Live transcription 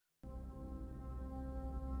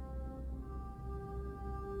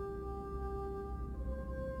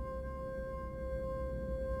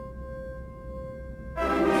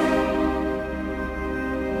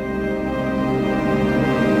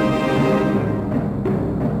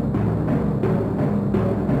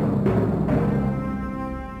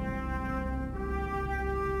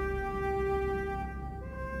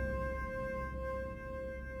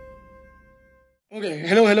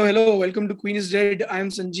welcome to Queen is Dead. I am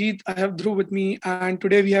Sanjeet. I have Dhruv with me, and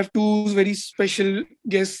today we have two very special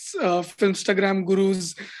guests, Filmstagram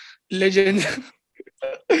gurus, legends,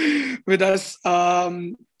 with us.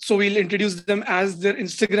 So we'll introduce them as their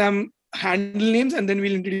Instagram handle names, and then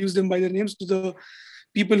we'll introduce them by their names. To the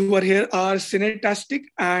people who are here are Cinetastic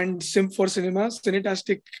and Simp for Cinema.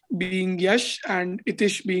 Cinetastic being Yash and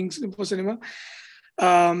Itish being Simp for Cinema.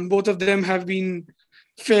 Both of them have been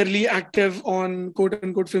fairly active on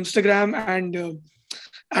quote-unquote Filmstagram and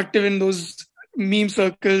active in those meme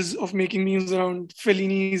circles of making memes around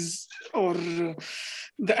Fellini's or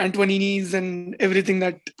the Antoninis and everything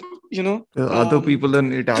that, other people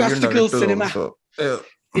than Italian classical directors cinema. also.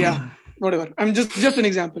 Yeah, whatever. I'm just an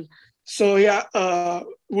example. So yeah,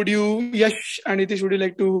 would you, Yash and Itish, would you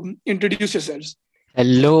like to introduce yourselves?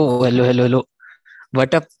 Hello.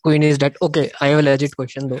 What up, Queen is that? Okay, I have a legit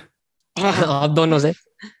question though. आप दोनों से.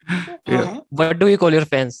 What do you call your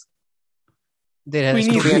fans? There has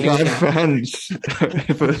to be We a are name. fans.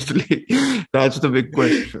 Firstly, that's the big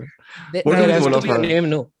question. There What do we has call to our be a fans? name,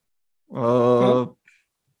 no?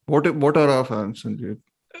 What are our fans, Sanjeev?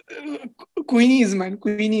 Queenies, man.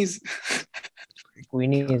 Queenies.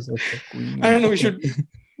 Queenie is okay. I don't know, we should...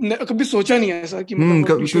 कभी सोचा नहीं है ऐसा कि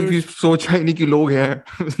क्योंकि सोचा ही नहीं कि लोग हैं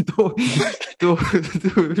तो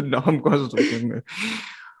नाम कौन सा सोचेंगे.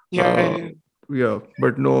 Yeah,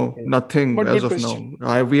 but no, nothing But as good of question.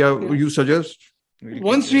 now. You suggest?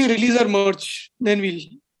 Once we release our merch, then we'll...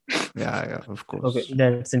 Yeah, of course. Okay,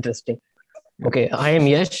 that's interesting. Okay, I am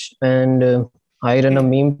Yash and I run a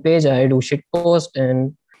meme page. I do shit post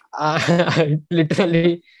and I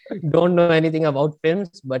literally don't know anything about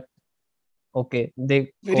films, but okay,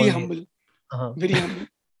 they Very call me. humble. Very humble.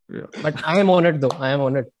 Yeah. But I am honored though. I am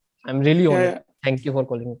honored. I'm really honored. Yeah. Thank you for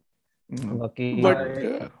calling me. Lucky.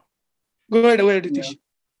 But go ahead, Itish.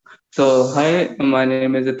 So, hi, my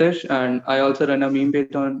name is Itish, and I also run a meme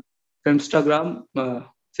page on Filmstagram,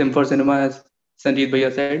 Sim for Cinema, as Sanjeet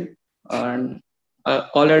Bhaiya said. And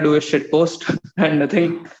all I do is shit post and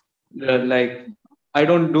nothing. I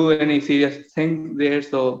don't do any serious thing there,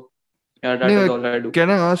 so yeah, that is all I do. Can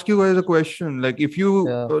I ask you guys a question? Like, if you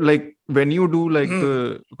when you do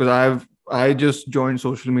because I just joined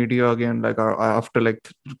social media again, after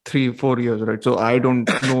 3-4 years, right? So I don't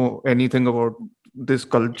know anything about this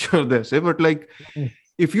culture, they say, but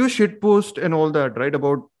if you shitpost and all that, right,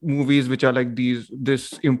 about movies which are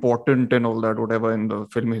this important and all that, whatever in the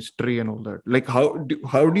film history and all that,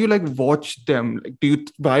 how do you watch them?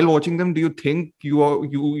 While watching them, do you think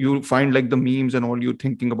you find the memes and all you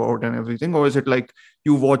thinking about and everything, or is it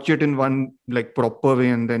you watch it in one proper way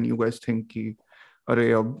and then you guys think ki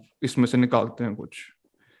अरे अब इसमें से निकालते हैं कुछ?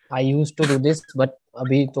 I used to do this, but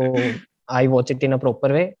अभी तो I watch it in a proper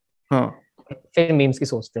way. हाँ. फिर memes की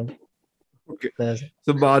सोचते हैं. Okay.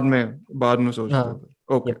 So बाद में सोचते हैं.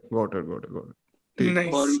 Okay, got it.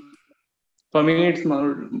 Nice. For me,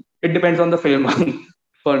 it depends on the film.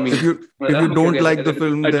 For me, if you don't like the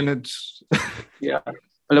film, then it's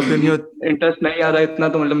then your interest नहीं आ रहा इतना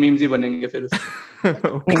तो memes ही बनेंगे फिर.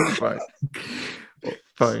 Okay,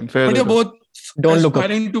 fine. Fair but you're enough. both don't look up.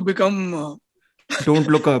 aspiring to become... Don't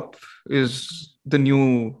Look Up is the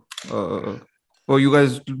new... or you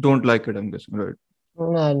guys don't like it, I'm guessing, right?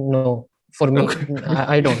 No. For me,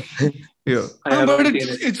 I don't. Yeah. but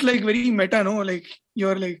it's very meta, no?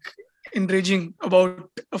 You're enraging about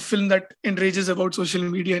a film that enrages about social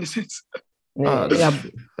media in a sense. Yeah.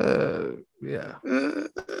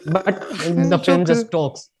 But the film just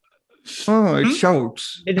talks. Oh, it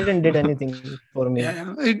shouts. It didn't did anything for me.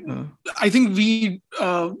 Yeah. I think me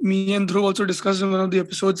and Dhruv also discussed in one of the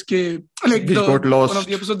episodes got lost. One of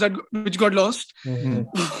the episodes which got lost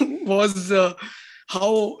was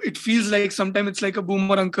how it feels like sometimes it's like a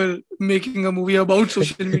boomer uncle making a movie about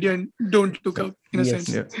social media and Don't Look Up in a sense.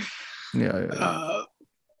 Yeah.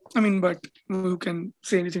 But who can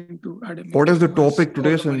say anything to add? What is the topic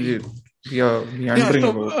today, Sanjeev? We are meandering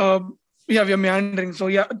about. We are meandering. So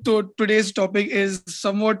today's topic is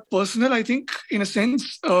somewhat personal, I think, in a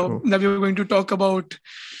sense. That we are going to talk about.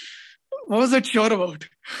 What was that sure about?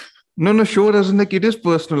 No, sure doesn't it is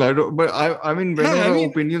personal. I mean, when our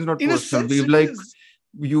opinion is not personal,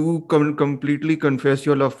 you completely confess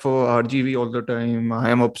your love for RGV all the time.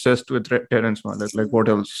 I am obsessed with Terrence Malick. What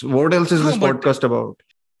else? What else is this podcast about?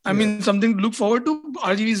 I mean, something to look forward to.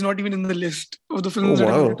 RGV is not even in the list of the films that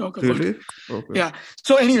I'm going to talk about. Really? Okay. Yeah.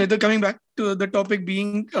 So anyway, coming back to the topic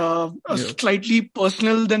being slightly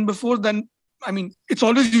personal than before, it's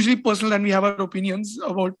always usually personal and we have our opinions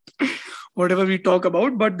about whatever we talk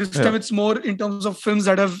about. But this time it's more in terms of films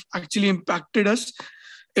that have actually impacted us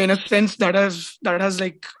in a sense that has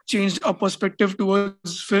like changed our perspective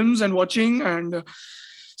towards films and watching, and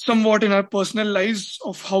somewhat in our personal lives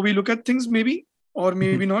of how we look at things, maybe or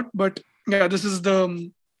maybe not. But yeah, this is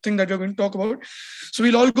the thing that we're going to talk about. So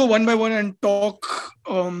we'll all go one by one and talk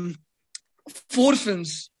 4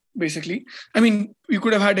 films basically. I mean, we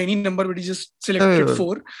could have had any number, but we just selected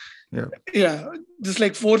 4. Yeah, just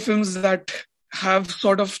like 4 films that have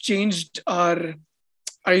sort of changed our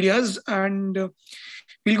ideas, and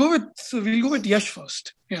we'll go with Yash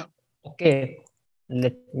first. Yeah. Okay,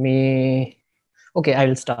 I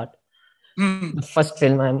will start. The first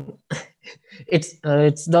film it's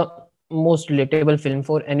the most relatable film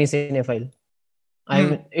for any cinephile.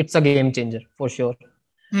 It's a game changer for sure.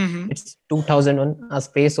 It's 2001: A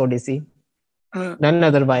Space Odyssey, none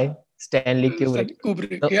other by Stanley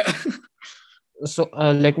Kubrick. So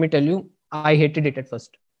let me tell you, I hated it at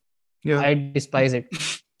first. I despise it.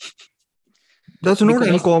 That's not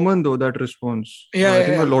uncommon though, that response. I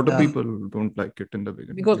think a lot of people don't like it in the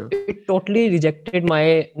beginning. Because it totally rejected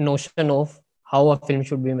my notion of how a film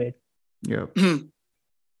should be made. Yeah.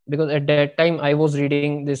 Because at that time I was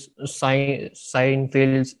reading this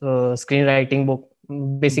Seinfeld's screenwriting book,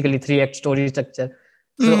 basically 3-act story structure.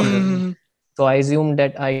 So I assumed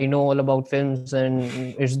that I know all about films and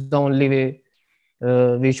it's the only way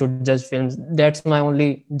we should judge films. That's my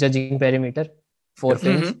only judging parameter for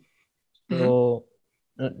films. So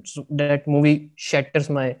that movie shatters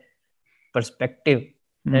my perspective.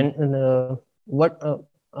 And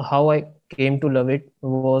how I came to love it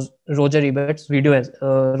was Roger Ebert's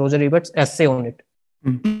essay on it.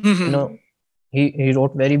 You know, he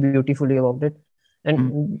wrote very beautifully about it,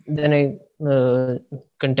 and then I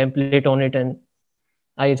contemplate on it, and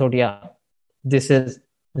I thought, yeah, this is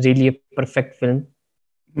really a perfect film,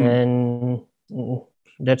 and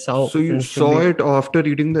that's how. So you saw it after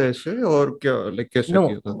reading the essay, or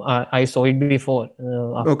no? I saw it before.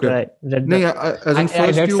 After I read I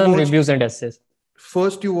read some reviews and essays.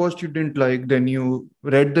 First you watched, you didn't like, then you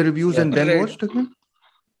read the reviews and then watched again?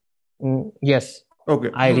 Yes.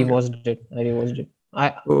 Okay. I rewatched it.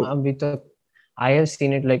 I have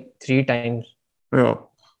seen it like 3 times. Yeah.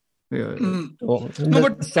 So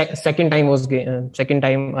second time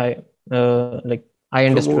I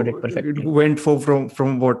understood it perfectly. It went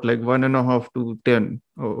from what, like 1.5 to 10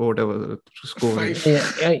 or whatever the score.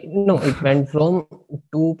 No, it went from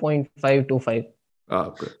 2.5 to 5.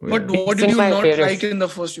 Okay. But what did you not like in the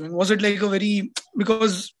first viewing? Was it like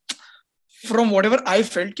because from whatever I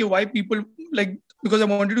felt, why people because I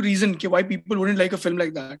wanted to reason why people wouldn't like a film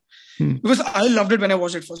like that. Because I loved it when I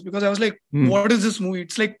watched it first, because I was like, what is this movie?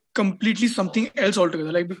 It's like completely something else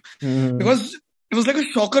altogether. Because it was like a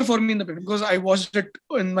shocker for me in the beginning, because I watched it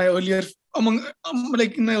in my earlier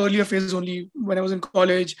phase only, when I was in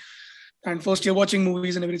college and first year watching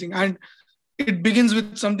movies and everything. And it begins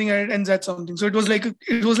with something and it ends at something. So it was like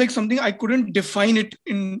something I couldn't define it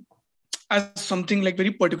as something like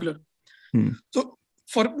very particular. So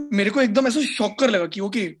for मेरे को एकदम ऐसा shocker लगा कि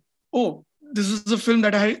okay, this is a film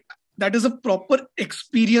that is a proper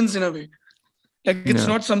experience in a way. Like it's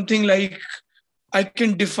not something like I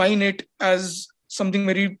can define it as something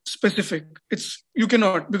very specific. You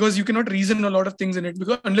cannot reason a lot of things in it,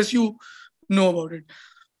 because unless you know about it.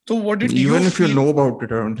 So what did you if you know about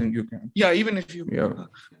it, I don't think you can. Yeah, even if you. Yeah.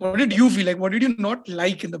 What did you feel like? What did you not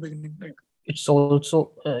like in the beginning? It's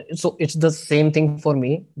also it's the same thing for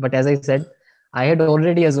me. But as I said, I had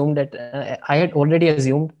already assumed that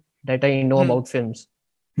I know about films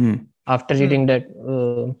after reading that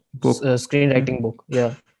screenwriting book.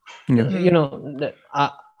 Yeah. You know,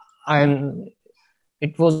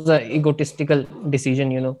 it was an egotistical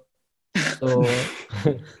decision. So.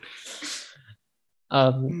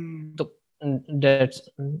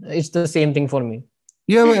 It's the same thing for me.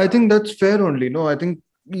 Yeah, I think that's fair only. No, I think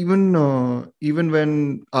even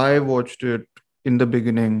when I watched it in the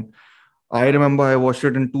beginning, I remember I watched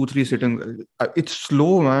it in 2-3 sittings. It's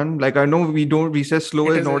slow, man. Like, I know we say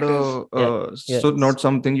slow is not not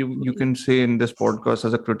something you can say in this podcast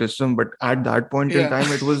as a criticism, but at that point in time,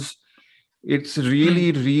 it's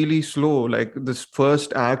really, really slow. Like this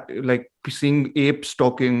first act, like seeing apes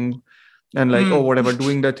talking and whatever,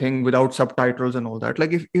 doing the thing without subtitles and all that.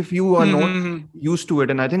 Like if you are not used to it,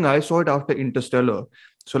 and I think I saw it after Interstellar.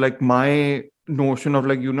 So like my notion of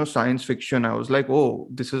science fiction, I was like, oh,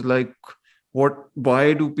 this is like,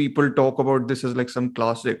 why do people talk about this as like some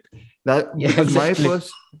classic?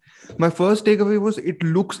 Because my first takeaway was it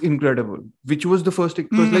looks incredible, which was the first. It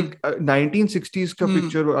was like 1960s ka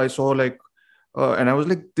picture I saw, like And I was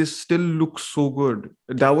like, this still looks so good.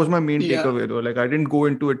 That was my main takeaway though. Like I didn't go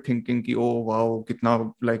into it thinking ki, oh wow,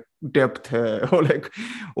 kitna like depth hai, or like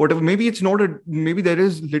whatever. Maybe it's not maybe there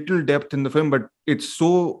is little depth in the film, but it's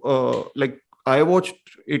so like I watched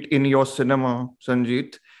it in your cinema,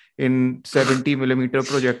 Sanjeet, in 70 millimeter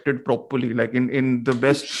projected properly, like in the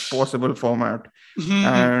best possible format.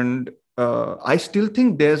 And I still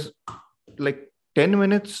think there's like 10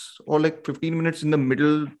 minutes or like 15 minutes in the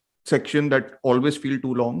middle section that always feel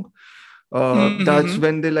too long. That's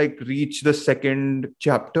when they like reach the second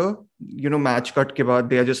chapter, match cut ke baad,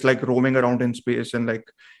 they are just like roaming around in space and like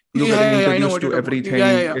getting introduced to everything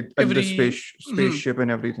and the spaceship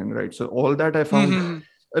and everything, right? So all that I found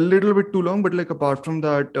a little bit too long, but like apart from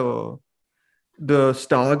that, the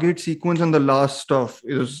Stargate sequence and the last stuff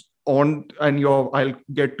is on, and I'll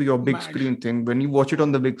get to your big screen thing. When you watch it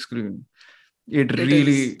on the big screen, it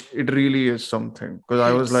really is something, because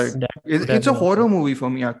I was like, it's a horror movie for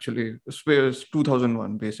me actually. It's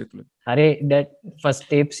 2001 basically. That first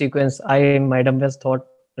ape sequence, I might have just thought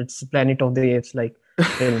it's Planet of the Apes like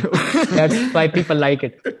film. That's why people like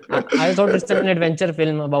it. I thought it's an adventure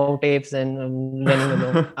film about apes and running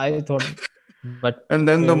along. I thought, but and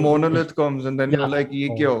then the monolith comes and then you're like, ye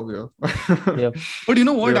kya ho gaya? But you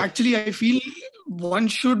know what? Actually, I feel one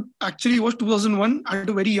should actually watch 2001 at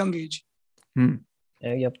a very young age.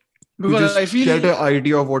 Because I feel get an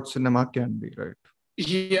idea of what cinema can be, right?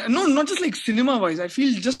 Yeah, no, not just like cinema wise. I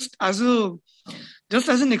feel just as an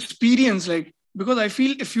experience, like, because I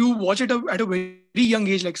feel if you watch it at a very young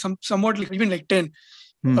age, like somewhat like even like 10,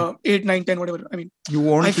 8, 9, 10, whatever. I mean, you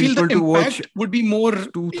want I feel people the to watch impact would be more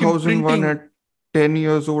 2001 at 10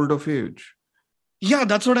 years old of age. Yeah,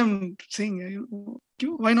 that's what I'm saying.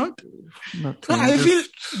 Why not? Nothing, I feel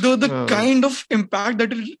the kind of impact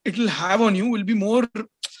that it'll have on you will be more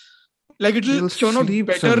like it'll churn out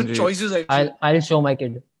better choices. I'll show my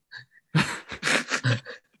kid.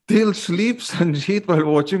 They'll sleep, Sanjeet, while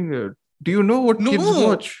watching it. Do you know what kids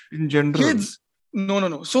watch in general? Kids,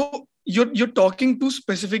 no. So you're talking to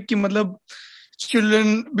specific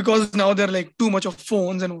children, because now they're like too much of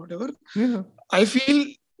phones and whatever. Yeah. I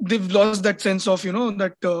feel they've lost that sense of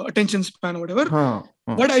that attention span or whatever.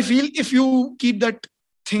 But I feel if you keep that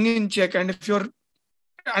thing in check, and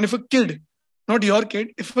if a kid, not your kid,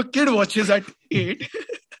 if a kid watches at 8,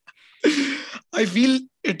 I feel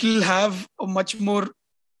it'll have a much more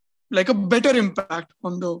like a better impact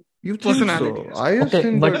on the personality.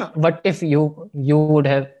 So? But if you would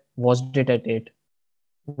have watched it at 8,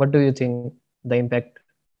 what do you think the impact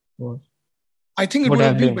was? I think it would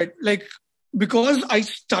have been better, like, because I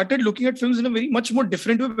started looking at films in a very much more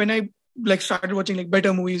different way when I like started watching like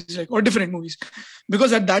better movies, like, or different movies.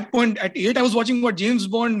 Because at that point, at 8, I was watching James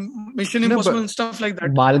Bond, Mission Impossible, and stuff like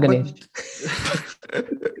that. Bal Ganesh.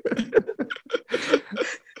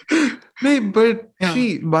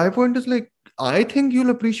 See, my point is like, I think you'll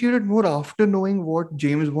appreciate it more after knowing what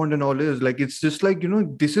James Bond and all is. Like, it's just like,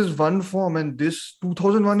 this is one form, and this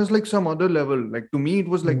 2001 is like some other level. Like, to me, it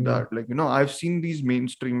was like that. Like, I've seen these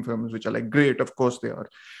mainstream films, which are like great. Of course they are,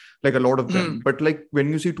 like a lot of them. But like,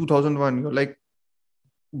 when you see 2001, you're like,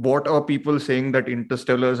 what are people saying that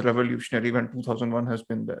Interstellar is revolutionary when 2001 has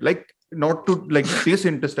been there? Like, not to like this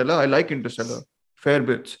Interstellar. I like Interstellar, fair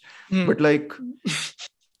bits. But like,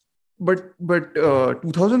 but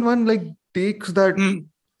 2001 like takes that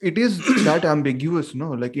it is that ambiguous,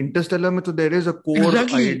 no? Like Interstellar, there is a core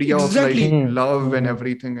idea of like love and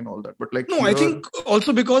everything and all that. But like, I think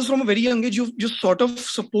also because from a very young age, you're sort of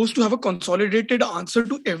supposed to have a consolidated answer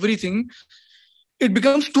to everything. It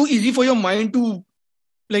becomes too easy for your mind to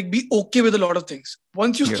like be okay with a lot of things.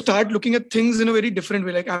 Once you start looking at things in a very different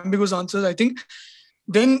way, like ambiguous answers, I think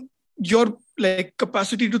then your like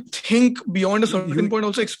capacity to think beyond a certain point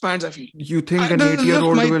also expands, I feel. You think an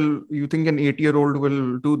 8-year-old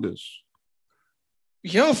will do this?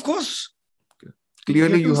 Yeah, of course. Okay.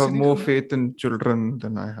 Clearly you have more faith in children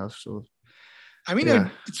than I have. So I mean,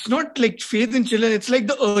 it's not like faith in children. It's like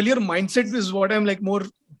the earlier mindset is what I'm like more,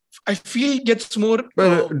 I feel gets more.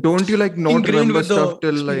 But don't you like not remember stuff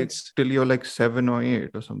till you're like 7 or 8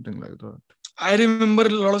 or something like that? I remember a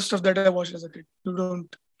lot of stuff that I watched as a kid. You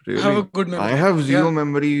don't have a good memory. I have zero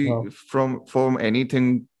memory from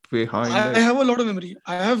anything behind. I have a lot of memory.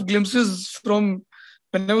 I have glimpses from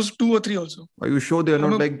when I was 2 or 3 also. Are you sure they're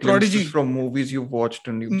not like glimpses from movies you've watched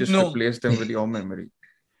and you've just replaced them with your memory?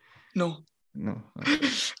 No. Okay.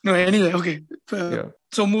 No, anyway, okay.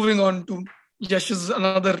 So moving on to Yash is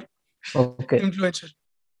another influencer.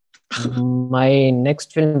 My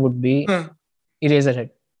next film would be Eraserhead.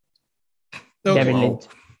 David Lynch.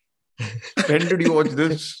 When did you watch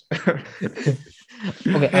this?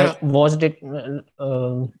 Okay, Yeah. I watched it.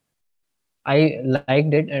 I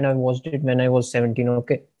liked it and I watched it when I was 17.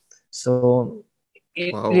 Okay, so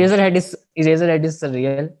Wow. Eraserhead is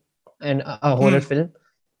surreal and a horror Hmm. film.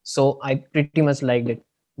 So I pretty much liked it.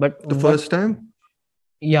 But The first time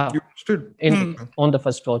yeah, you watched it? in Okay. on the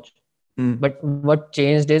first watch. Hmm. But what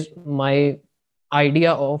changed is my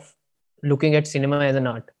idea of looking at cinema as an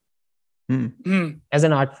art, Hmm. as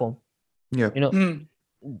an art form. Yeah. You know, Hmm.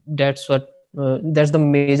 that's the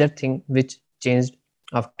major thing which changed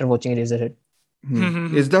after watching Eraserhead.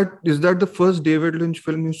 Hmm. Is that the first David Lynch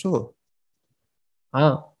film you saw?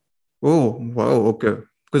 Ah, Oh, wow. Okay.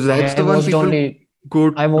 Because that's I the one watched people only go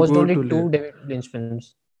watched go only to two late. David Lynch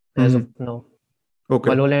films as of now: Okay.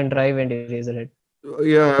 Mulholland Drive and Eraserhead.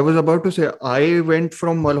 Yeah, I was about to say I went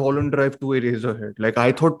from Mulholland Drive to Eraserhead. Like I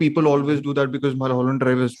thought people always do that because Mulholland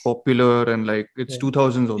Drive is popular and like it's Yeah.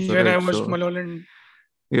 2000s also, Even I right? watched So Mulholland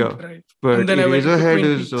yeah, Drive, but and then I went to Eraserhead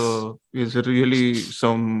Twin Peaks. is really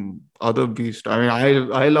some other beast. I mean,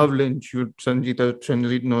 I love Lynch.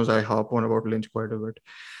 Sanjeet knows I harp on about Lynch quite a bit.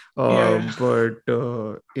 Yeah. But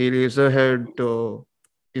Eraserhead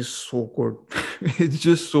is so good. It's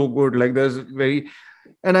just so good. Like there's very,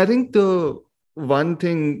 and I think the one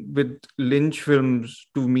thing with Lynch films,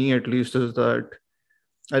 to me at least, is that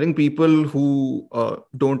I think people who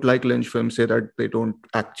don't like Lynch films say that they don't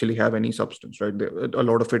actually have any substance, right? A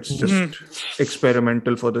lot of it's just Hmm.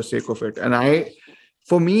 experimental for the sake of it. And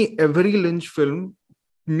for me, every Lynch film,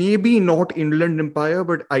 maybe not Inland Empire,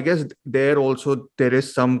 but I guess there also there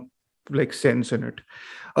is some like sense in it.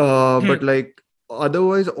 But Hmm. like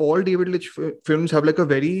otherwise, all David Lynch films have like a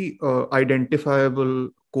very identifiable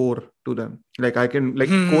core to them. Like I can like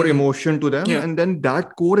core Hmm. emotion to them, Yeah. and then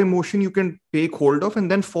that core emotion you can take hold of, and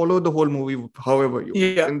then follow the whole movie however you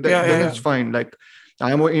want, Yeah. and Yeah. then Yeah. it's fine. Like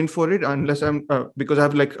I'm in for it unless I'm because I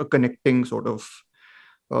have like a connecting sort of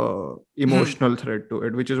Hmm. emotional thread to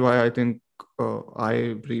it, which is why I think I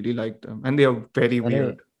really like them, and they are very अरे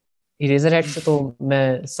weird. Eraserhead से तो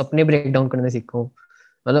मैं सपने break down करने सीखा हूँ.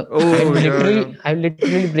 मतलब Oh yeah. I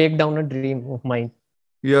literally break down a dream of mine.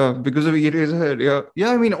 Yeah, because of Eraserhead. Yeah, yeah.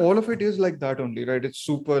 I mean, all of it is like that only, right? It's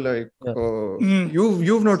super like Yeah. Hmm.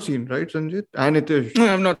 you've not seen, right, Sanjit? And it is. No,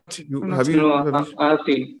 I've not seen. You I've not have seen. you No, have you I've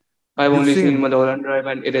seen. I've you've only seen seen? Mulholland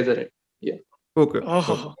Drive and Eraserhead. Yeah. Okay. Oh.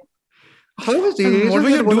 Okay. How is And what were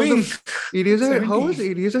you Eraserhead one of doing? the Eraserhead? How is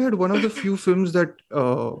 70s. Eraserhead one of the few films that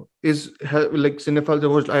like cinephiles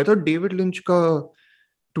have watched? I thought David Lynch ka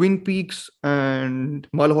Twin Peaks and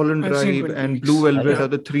Mulholland I've seen Drive Twin and Peaks. Blue Velvet Yeah. are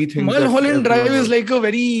the three things that Mulholland Drive everyone is loves. like a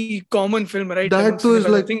very common film, right? Among That was cinephiles.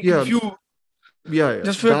 I like think yeah, if you yeah.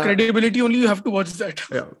 just for your That credibility only, you have to watch that.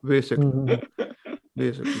 yeah, basically. Mhm.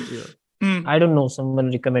 Basically, yeah. Hmm. I don't know.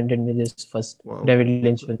 Someone recommended me this first Wow. David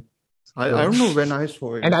Lynch film, I don't know when I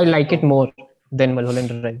saw it. and I like it more than Mulholland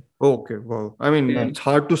Drive. Okay, wow. I mean, Yeah. it's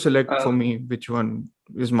hard to select Uh, for me which one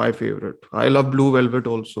is my favorite. I love Blue Velvet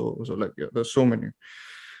also. So like, yeah, there's so many.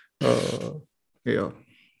 Yeah.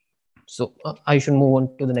 So I should move on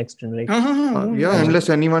to the next one, right? Yeah, Next unless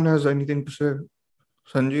one. anyone has anything to say.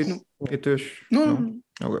 Sanjeet, No. Hitesh, No.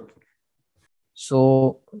 no? Okay. So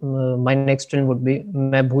my next film would be,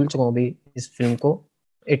 मैं भूल चुका हूँ अभी इस film को.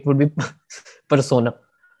 It would be Persona.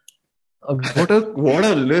 What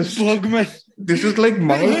a list. Bergman. This is like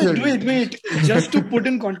Wait. Just to put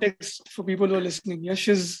in context for people who are listening, Yash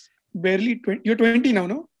is barely 20. You're 20 now,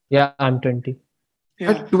 no? Yeah, I'm 20.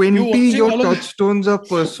 Yeah. At 20, watching your all of touchstones are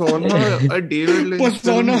Persona, a David Lynch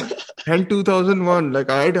Persona. film, and 2001. Like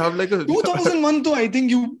I'd have like a 2001, though, I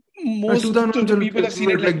think most of the 2001 people have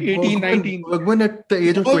seen it like 18, 19. Bergman at the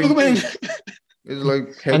age of 20 is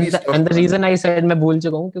like heavy stuff. And the man. reason I said मैं भूल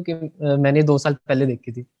चुका हूँ क्योंकि मैंने 2 साल पहले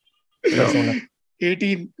देखी थी Persona.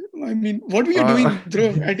 18. I mean, what were you doing,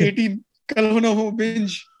 Dhruv, at 18? Kal ho na ho,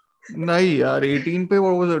 binge. Nahi, yaar, 18 pe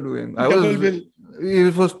what was I doing? Double bill.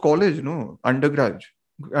 It was college, no? Undergrad.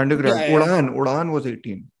 Yeah. Udaan was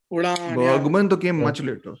 18. Udaan, Bergman though came much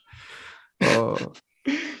later.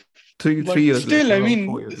 3 years still, later. I mean,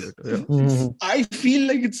 4 years later. Yeah. Mhm. I feel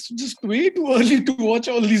like it's just way too early to watch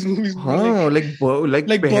all these movies. हाँ,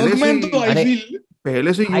 like Bergman, though, I feel.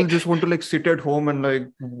 पहले से you just want to like sit at home and like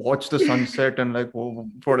watch the sunset and like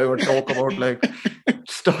whatever, talk about like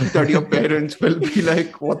stuff that your parents will be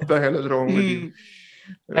like, what the hell is wrong with you?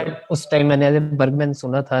 Yeah. उस time मैंने Burgman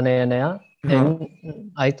सुना था नया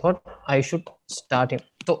and I thought I should start him.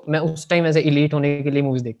 तो मैं उस time ऐसे elite होने के लिए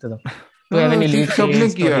मूवीज देखता था. तो हैव एन इलीट सबने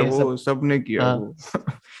किया वो.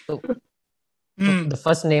 तो the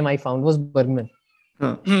first name I found was Bergman.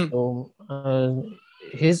 So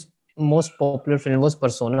his most popular film was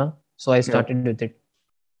Persona, so I started with it.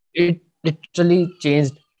 It literally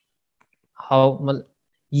changed how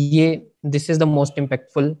ये this is the most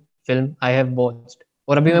impactful film I have watched.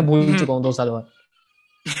 और अभी मैं भूल चुका हूँ 2 साल बाद.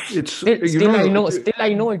 It's Still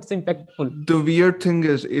I know it's impactful. The weird thing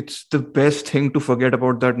is, it's the best thing to forget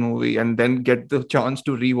about that movie and then get the chance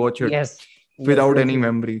to rewatch it. Yes. Without any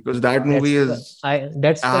memory, because that movie that's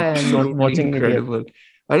why I'm not watching incredible.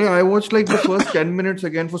 I watched like the first 10 minutes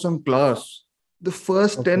again for some class. The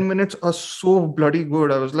first 10 minutes are so bloody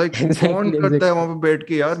good. I was like, कौन करता है वहाँ पे बैठ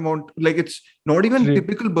के यार? Like it's not even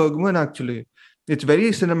typical Bergman actually. It's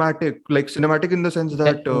very cinematic, like cinematic in the sense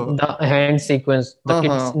that the hand sequence,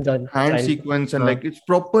 the hand sequence, and like it's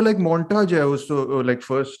proper like montage. I also like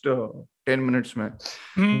first 10 minutes, man.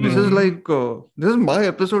 This is like this is my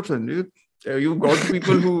episode, Sanjay. You've got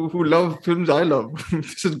people who love films I love.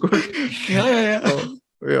 This is good. Yeah.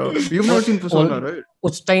 You've not seen Persona, right?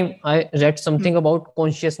 Uch time I read something about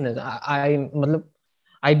consciousness.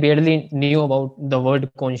 I barely knew about the word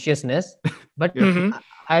consciousness, but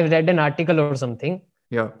I read an article or something.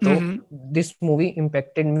 Yeah. So this movie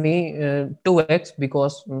impacted me 2x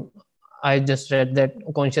because I just read that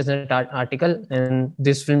consciousness article, and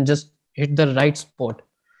this film just hit the right spot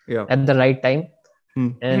at the right time.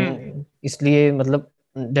 And इसलिए मतलब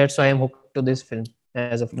that's why I'm hooked to this film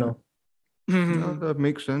as of now. No, that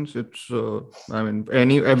makes sense. It's I mean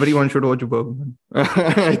everyone should watch Bergman.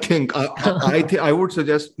 I think I would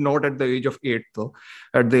suggest not at the age of 8 though,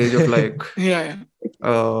 at the age of like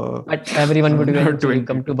but everyone would eventually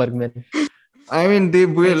come to Bergman. I mean, they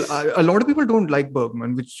will. A lot of people don't like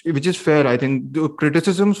Bergman, which is fair. I think the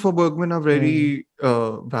criticisms for Bergman are very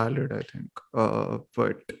valid. I think,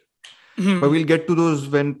 but we'll get to those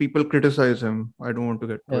when people criticize him. I don't want to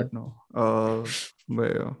get to it now.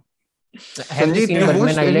 But yeah. Have you seen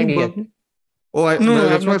Bergman Island yet? Oh,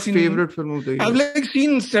 that's my favorite film of the year. I've like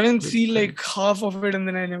seen Seventh Seal, like half of it, and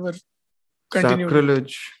then I never continued.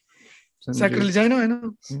 Sacrilege. I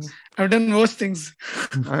know. Yeah. I've done worse things.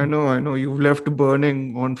 I know. You've left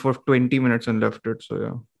Burning on for 20 minutes and left it. So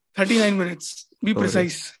yeah. 39 minutes. Be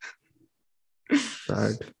precise.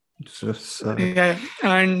 Sad. It's just sad. Yeah.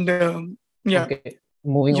 And yeah. Okay.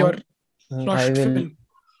 Moving on.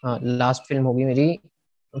 Last film होगी मेरी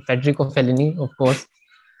Federico Fellini, of course.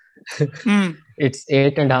 It's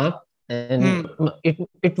 8.5, and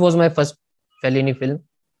it was my first Fellini film.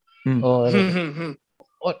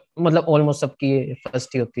 और मतलब almost सबकी ये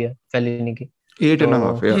first ही होती है Fellini की.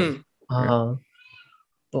 8.5 यार. हाँ.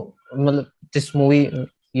 तो मतलब दिस मूवी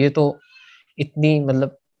ये तो इतनी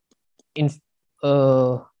मतलब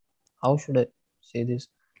how should I say this?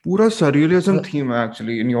 पूरा surrealism theme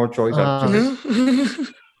actually in your choice actually.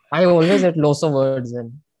 I always had lots of words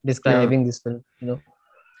when describing this film, you know.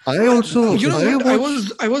 I also,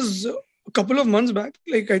 I was a couple of months back,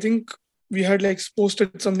 like I think we had like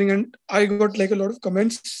posted something, and I got like a lot of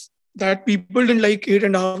comments that people didn't like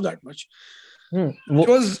 8.5 that much. It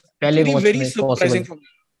was very surprising for me,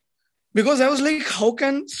 because I was like, how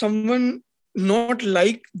can someone not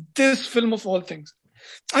like this film of all things?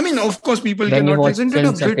 I mean, of course, people cannot. Isn't it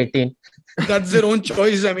a bit? That's their own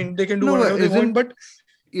choice. I mean, they can do whatever they want, but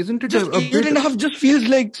isn't it just a bit? 8.5 just feels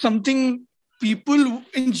like something people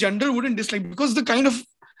in general wouldn't dislike, because the kind of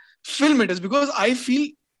film it is. Because I feel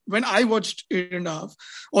when I watched 8.5,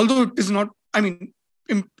 although it is not, I mean,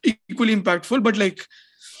 equally impactful, but like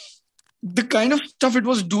the kind of stuff it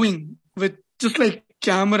was doing with just like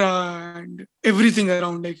camera and everything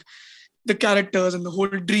around, like the characters and the whole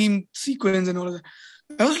dream sequence and all of that,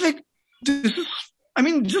 I was like, this is, I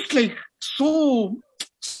mean, just like so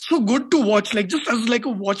good to watch, like just as like a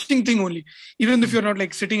watching thing only, even if you're not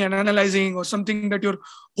like sitting and analyzing or something that you're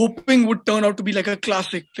hoping would turn out to be like a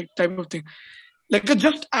classic like type of thing. Like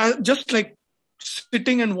just like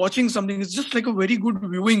sitting and watching something is just like a very good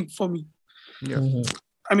viewing for me. Yeah.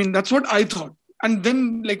 I mean, that's what I thought. And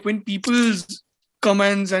then like when people's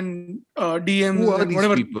comments and DMs who are and these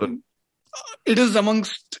whatever people? It is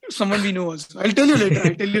amongst someone we know also. I'll tell you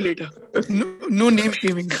later. No name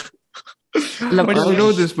shaming. But I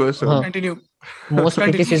know this person. Continue. Most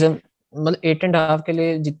criticism, मतलब 8.5 के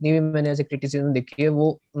लिए जितनी भी मैंने ऐसे criticism देखी है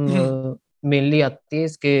वो mainly आती है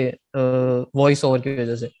इसके voice over की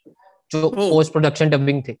वजह से, जो post production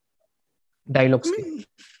dubbing थे dialogues के.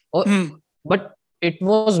 और but it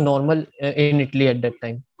was normal in Italy at that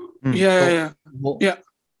time. Yeah.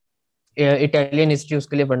 Italian history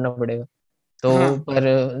उसके लिए पढ़ना पड़ेगा. तो पर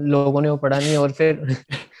लोगों ने वो पढ़ा नहीं, और फिर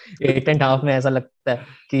 8.5 में ऐसा लगता है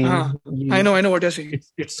कि I know what you're saying.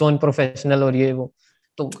 It's so unprofessional और ये वो.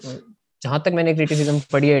 तो जहाँ तक मैंने क्रिटिसिज्म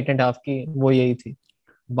पढ़ी है 8.5 की, वो यही थी.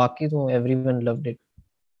 बाकी तो everyone loved it.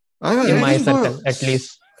 In my circle, at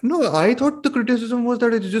least. No, I thought the criticism was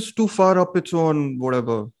that it's just too far up its own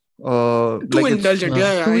whatever. Too like indulgent.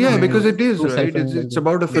 Yeah, I yeah, know. because it is, Too right? It's self-indulgent.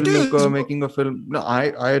 about a It is. filmmaker making a film. No,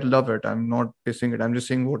 I love it. I'm not dissing it. I'm just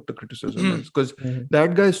saying what the criticism is, because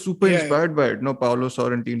that guy is super Yeah, yeah. inspired by it. No, Paolo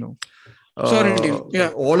Sorrentino. Sorrentino.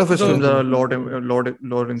 Yeah. All of his films are a The-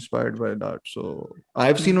 lot inspired by that. So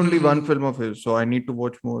I've seen only one film of his, so I need to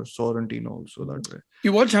watch more Sorrentino also that way.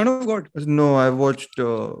 You watch Hand of God? No, I've watched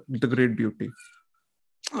The Great Beauty.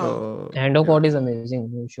 Hand of God is amazing.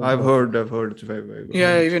 You should I've watch heard it's very, very good.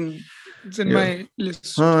 Yeah, even it's in my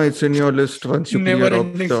list. It's in your list once you Never clear up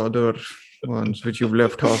ending. the other ones which you've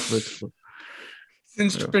left half with. So,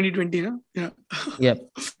 Since 2020, no? Yeah. Yep.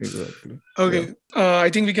 exactly. Okay. I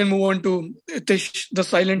think we can move on to Itish, the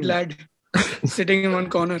silent lad, sitting in one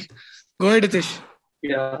corner. Go ahead, Itish.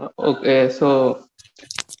 Yeah. Okay. So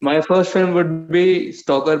my first film would be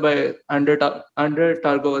Stalker by Andrei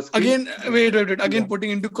Tarkovsky. Again, wait. Again,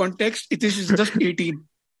 putting into context, Itish is just 18.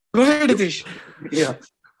 Go ahead, Itish. Yeah.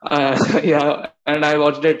 Yeah. And I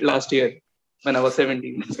watched it last year when I was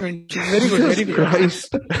 17. 20. Very good. Very good.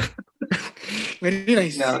 Christ. Very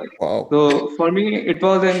nice. Yeah. Wow. So for me, it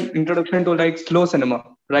was an introduction to like slow cinema,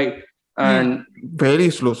 right? And Very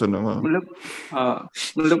slow cinema.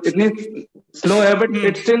 मतलब इतनी slow है, but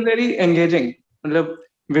it's still very engaging. मतलब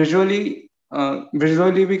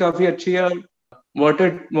visually भी काफी अच्छी है. What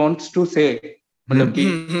it wants to say, मतलब कि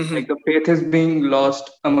like the faith is being lost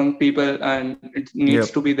among people and it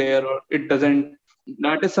needs to be there or it doesn't.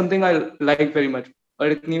 That is something I like very much.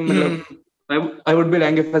 और इतनी मतलब I would be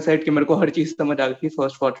lying if I said कि मेरे को हर चीज समझ आ गई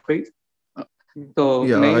first watch पे. तो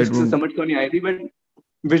नहीं समझ तो नहीं आई थी, but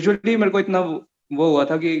visually मेरे को इतना वो हुआ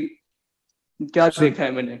था कि क्या देखा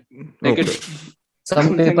है मैंने. Like it's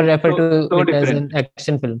some people refer to so it as different. an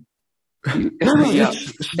action film. Yeah.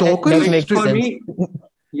 Stalker That is makes For sense. me,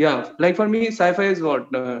 yeah, like for me, sci-fi is what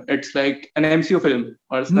it's like an MCU film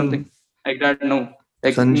or something like that. No,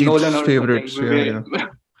 like Sanjeev's Nolan or favorites, something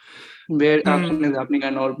where action is happening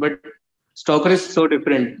and all. But Stalker is so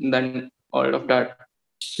different than all of that.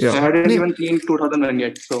 Yeah. I hadn't even seen 2001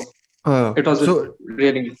 yet, so it was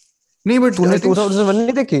really. नहीं, but तूने 2001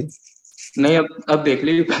 नहीं देखी? नहीं, अब देख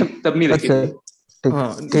ली, तब नहीं देखी.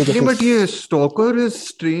 नहीं, but yeah, Stalker is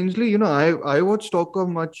strangely, I watched Stalker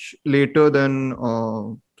much later than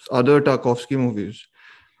other Tarkovsky movies.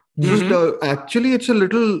 Actually, it's a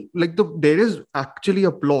little like there is actually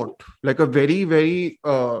a plot, like a very, very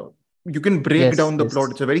you can break down the plot.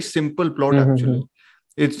 It's a very simple plot actually.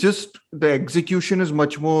 It's just the execution is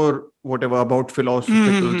much more whatever about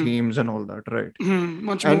philosophical themes and all that, right?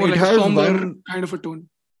 Much and more it like has somber one kind of a tone.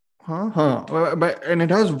 And it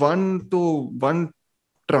has one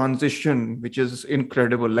transition which is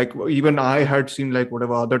incredible. Like even I had seen like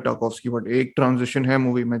whatever other Tarkovsky, but एक transition है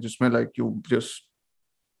movie में जिसमें like you just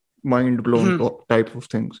mind blown type of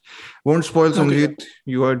things. Won't spoil, Sanjeet.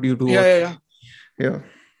 You are due to watch. Yeah.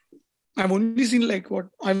 I've only seen like what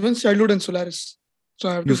Ivan's Childhood and Solaris, so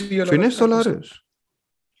I have to see a lot. Finished Solaris?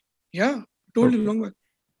 Yeah, told you long back.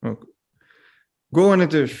 Okay. Go on,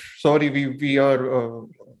 Itish. Sorry, we are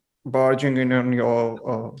barging in on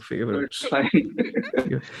your favorites.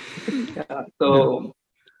 Yeah. So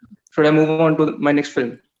should I move on to my next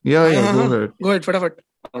film? Yeah, go ahead. Go ahead, fatafat.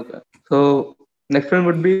 Okay. So next film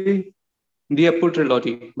would be the Appu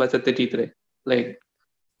trilogy by Satyajit Ray. Like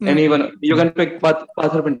anyone, you can pick Pather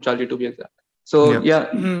Panchali to be exact. So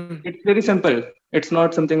it's very simple. It's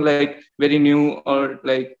not something like very new or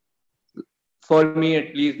like, for me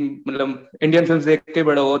at least, मतलब Indian films देख के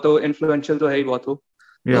बड़ा हो तो influential तो है ही बहुत हो.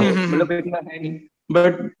 मतलब इतना है नहीं.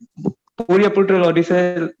 But पूरी Appu trilogy से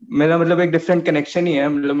मेरा मतलब एक different connection ही है.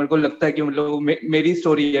 मतलब मेरे को लगता है कि मतलब मेरी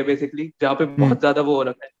story है basically जहाँ पे बहुत ज़्यादा वो हो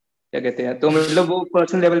रखा है. क्या कहते हैं? तो मतलब वो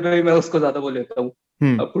personal level पे भी मैं उसको ज़्यादा वो लेता हूँ.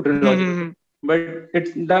 Appu trilogy. But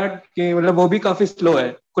it's that कि मतलब वो भी काफी slow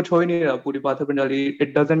है. कुछ हो ही नहीं रहा पूरी Pather Panchali.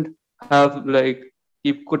 It doesn't have like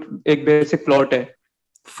कि कुछ एक basic plot है.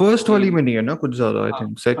 फर्स्ट वाली में नहीं है ना कुछ ज्यादा. आई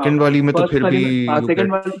थिंक सेकंड वाली में तो फिर भी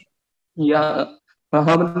सेकंड वाली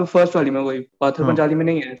मतलब फर्स्ट वाली में वही पाथर पंचाली में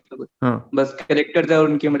नहीं है ऐसा कुछ. बस कैरेक्टर्स है और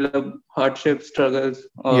उनकी मतलब हार्डशिप स्ट्रगल्स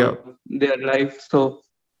और देयर लाइफ. सो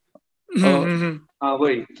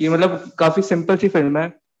वही कि मतलब काफी सिंपल सी फिल्म है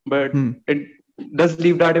but it does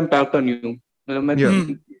leave that impact on you. मतलब मैं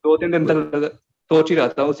 2-3 दिन तक सोच ही रहा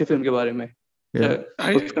था उसी फिल्म के बारे में.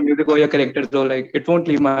 उसका म्यूजिक हो या कैरेक्टर्स हो, like it won't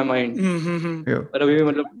leave my mind. पर अभी भी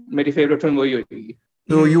मतलब मेरी फेवरेट फिल्म वही होगी.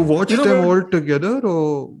 So you watched them all together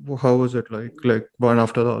or how was it like one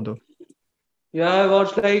after the other? Yeah, I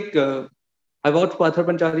watched Pather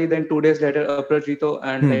Panchali, then 2 days later Aparajito,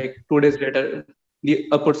 and like 2 days later the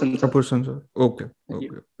Appur Sansar. Okay.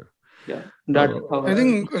 Yeah, that's how I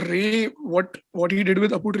think Ray, what he did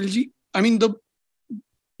with Appu trilogy, I mean the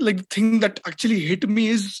like the thing that actually hit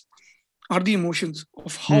me are the emotions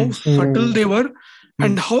of how subtle they were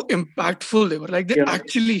and how impactful they were. Like they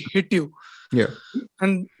actually hit you. Yeah.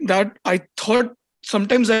 And that I thought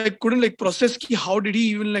sometimes I couldn't like process how did he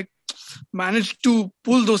even like manage to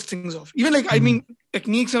pull those things off. Even like I mean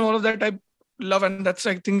techniques and all of that I love, and that's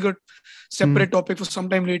I think a separate topic for some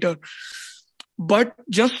time later. But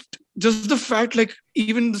just the fact like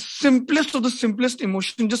even the simplest of the simplest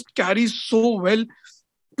emotion just carries so well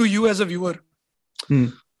to you as a viewer.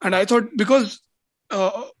 And I thought, because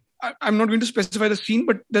I'm not going to specify the scene,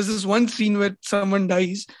 but there's this one scene where someone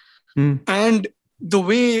dies, and the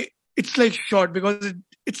way it's like shot, because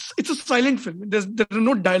it's a silent film. There are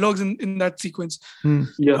no dialogues in that sequence.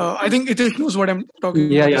 I think Hitesh knows what I'm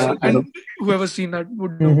talking about. Yeah, I know. Whoever's seen that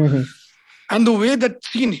would know. And the way that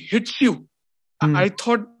scene hits you, I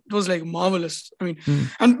thought it was like marvelous. I mean,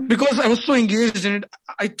 and because I was so engaged in it,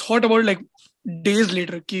 I thought about it like days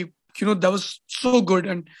later. That was so good,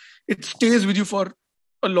 and it stays with you for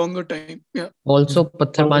a longer time. Yeah. Also,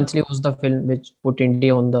 Patthar Manchli was the film which put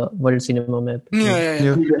India on the world cinema map.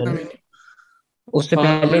 Yeah. I mean, उससे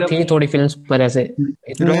पहले थी थोड़ी films पर ऐसे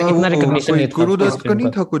इतना recognition नहीं था. गुरुदत्त का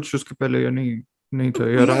नहीं था कुछ उसके पहले, या नहीं था,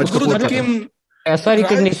 या राज कपूर था. ऐसा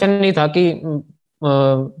रिकॉग्निशन नहीं था कि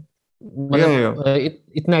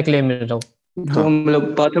इतना एक्लेम मिल रहा हो. तो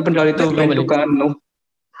मतलब पाथर पंचाली तो went to Cannes, no?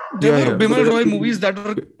 There were Bimal Roy movies that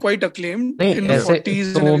were quite acclaimed in the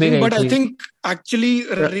 40s and everything, but I think actually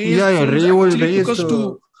Ray was because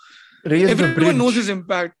to everyone knows his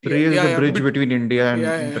impact. Ray is the bridge between India and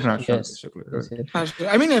international. Yes.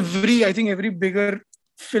 I mean, I think every bigger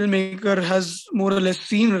filmmaker has more or less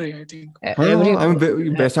seen Ray. I think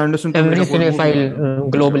Wes Anderson. Every cinephile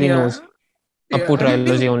globally knows Appu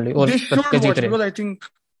trilogy only. Or they should watch, because I think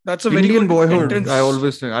that's a very Indian good Boyhood. entrance. I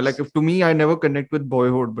always think to me, I never connect with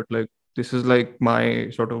Boyhood, but like this is like my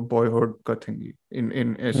sort of Boyhood thingy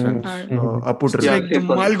in essence. Appu It's like the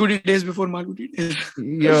Malgudi days before Malgudi days.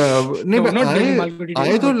 Yeah, not Malgudi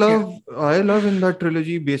days. I love in that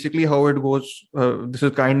trilogy basically how it goes. This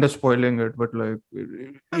is kind of spoiling it, but like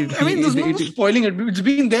there's no spoiling it. It's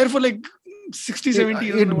been there for like 60, 70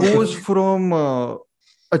 years. It goes from a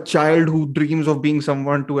child who dreams of being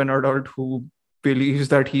someone to an adult who believes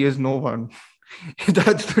that he is no one.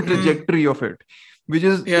 That's the trajectory of it, which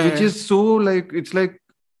is so like it's like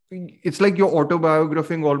you're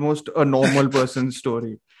autobiographing almost a normal person's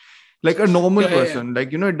story, like a normal person.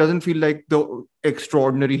 Like it doesn't feel like the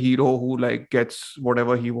extraordinary hero who like gets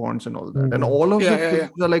whatever he wants and all that. And all of the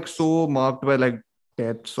films are like so marked by like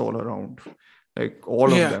deaths all around, like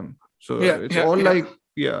all of them. So it's all like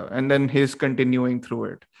and then his continuing through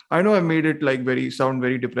it. I know I made it like sound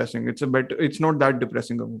very depressing. It's not that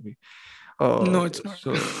depressing a movie. No, it's not.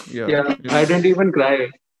 So I didn't even cry.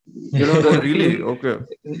 Really? Okay.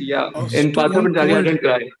 Yeah, in Pathar Panchali I didn't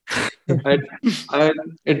cry.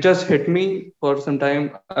 It just hit me for some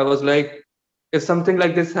time. I was like, if something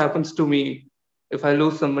like this happens to me, if I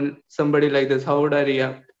lose somebody like this, how would I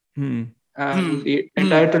react? And the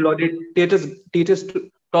entire trilogy teaches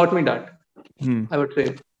taught me that. I would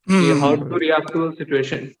say how to react to a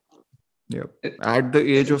situation. Yeah, at the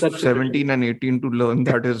age of 17 and 18 to learn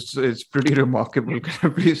that is pretty remarkable. Can I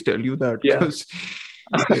please tell you that?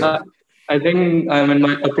 I think I'm in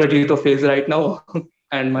my Aprajito phase right now,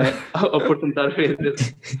 and my Apursantar phase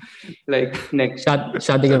is like next.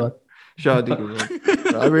 Shaadi ke baad.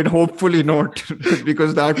 I mean, hopefully not,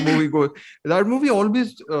 because that movie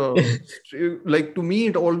always like to me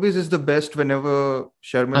it always is the best whenever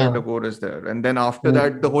Sharmila Tagore is there, and then after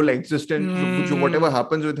that the whole existence whatever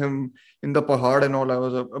happens with him in the Pahad and all, I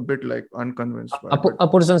was a bit like unconvinced by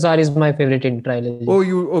Apur Sansar is my favorite in trilogy. Oh,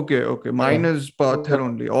 you okay. Mine is Pathar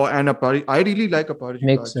only. And Apari. I really like Apari.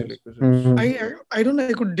 Makes sense. I don't know.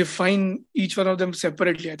 I could define each one of them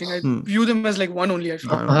separately. I think I view them as like one only. I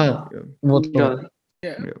feel. But go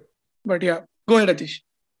ahead, Atish.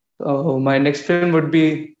 My next film would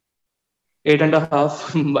be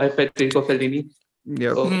 8.5 by Federico Fellini.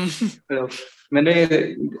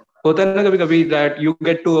 होता है ना कभी that you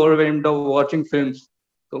get too overwhelmed of watching films,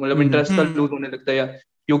 तो मतलब interest का lose होने लगता है, या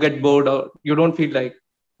you get bored or you don't feel like,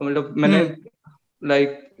 तो मतलब मैंने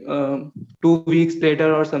like 2 weeks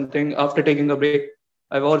later or something, after taking a break,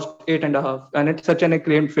 I watched 8.5, and it's such an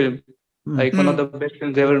acclaimed film, like one of the best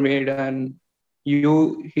films ever made, and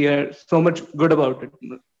you hear so much good about it,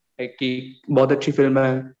 like कि बहुत अच्छी film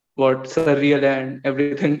है, what surreal and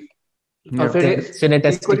everything.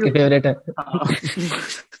 Cinetastic favorite है.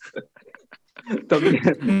 तब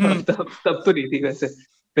तो नहीं थी वैसे.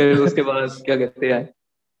 फिर उसके बाद क्या कहते हैं,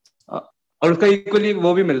 और उसका इक्वली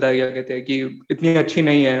वो भी मिलता है, क्या कहते हैं कि इतनी अच्छी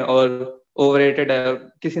नहीं है और ओवररेटेड है,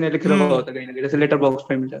 किसी ने लिख रखा होता कहीं ना कहीं, जैसे लेटर बॉक्स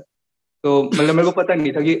पे मिला, तो मतलब मेरे को पता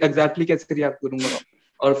नहीं था कि एग्जैक्टली कैसे रिएक्ट करूंगा,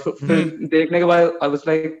 और फिर देखने के बाद आई वाज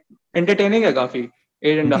लाइक एंटरटेनिंग है काफी,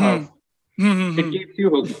 8.5, इट कीप्स यू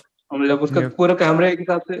हुक्ड, मतलब उसका पूरा कैमरे के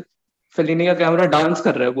हिसाब से फेलिनी का कैमरा डांस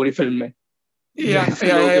कर रहा है पूरी फिल्म में,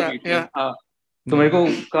 हाँ, तो मेरे को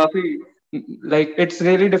काफी लाइक इट्स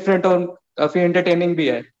रियली डिफरेंट और काफी एंटरटेनिंग भी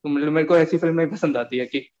है, तो मतलब मेरे को ऐसी फिल्में पसंद आती है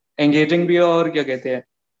कि एंगेजिंग भी हो और क्या कहते हैं,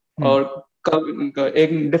 और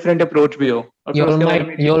एक डिफरेंट अप्रोच भी हो, और you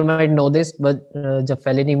all might know this, but जब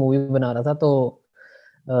फेलिनी मूवी बना रहा था तो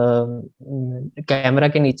कैमरा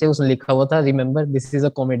के नीचे उसने लिखा हुआ था, remember this is a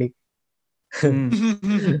comedy,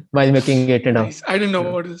 while making 8.5. Nice. I didn't know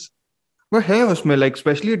about this. But है उसमें like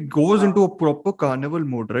especially it goes into a proper carnival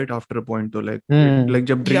mode right after a point, तो like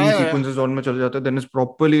जब dream sequences on में चल जाता है, then it's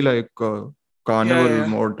properly like carnival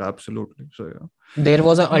mode, absolutely. So yeah, there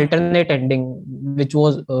was an alternate ending which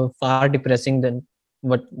was far depressing than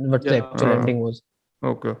what the actual ending was.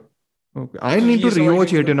 Okay. I need to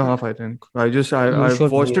rewatch 8.5. I think I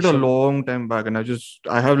watched it a long time back, and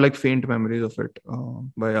I have like faint memories of it.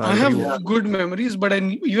 But I have good memories, but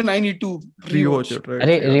even I need to rewatch it.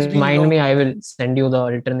 Right? Remind me. I will send you the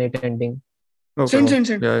alternate ending. Okay. Send.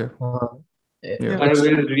 Yeah. I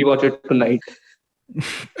will rewatch it tonight.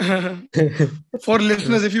 For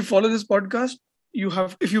listeners, if you follow this podcast,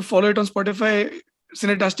 if you follow it on Spotify,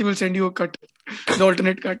 Cinetastic will send you a cut, the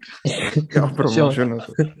alternate cut. Yeah, promotion.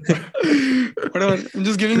 Whatever. I'm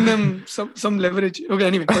just giving them some leverage. Okay,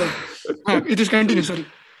 anyway. It is continue. Sorry.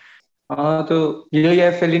 हाँ, तो ये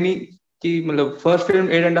है Fellini की मतलब first film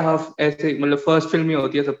 8.5 ऐसे, मतलब first film ही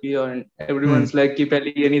होती है सबकी, और एवरीवनस लाइक कि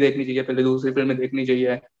पहले ये नहीं देखनी चाहिए, पहले दूसरी फिल्म देखनी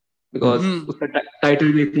चाहिए, बिकॉज उसका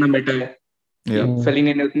टाइटल भी इतना बेटर है।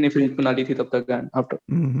 फेलिनी ने उतनी फिल्म बना ली थी तब तक आफ्टर,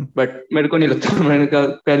 बट मेरे को नहीं लगता, मैंने कहा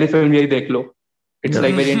पहली फिल्म यही देख लो, इट्स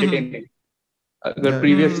लाइक वेरी एंटरटेनिंग। अगर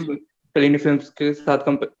प्रीवियस फेलिनी फिल्म्स के साथ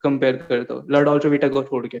कंपेयर करें तो ला डॉल्चे विटा को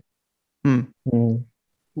छोड़ के।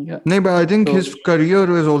 Yeah. No, but I think his career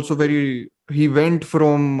was also he went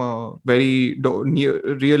from very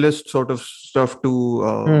realist sort of stuff to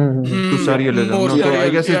surrealism. No? So I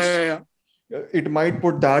guess it might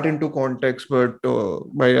put that into context, but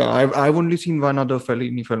I've only seen one other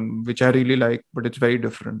Fellini film which I really like, but it's very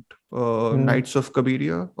different. Nights of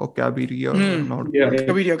Cabiria or Cabiria.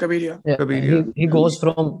 Cabiria. He goes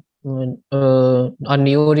from a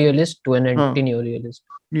neo-realist to an anti-neo-realist.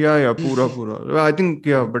 Yeah, pura. I think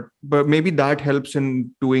but maybe that helps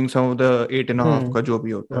in doing some of the 8.5 ka jo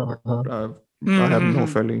bhi hota hai. But I have no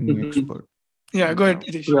Fellini expert. Yeah, go ahead,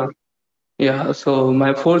 Irish. Yeah, so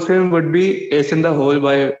my fourth film would be Ace in the Hole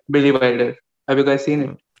by Billy Wilder. Have you guys seen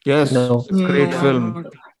it? Yes, no. Great film.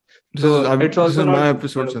 This is my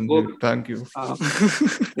episode, Sandeep. Thank you.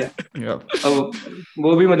 Yeah.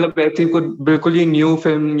 वो भी मतलब ऐसी कुछ बिल्कुल ही new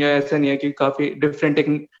film या ऐसा नहीं है कि काफी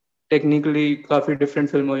डिफरेंट टेक्निकली काफी डिफरेंट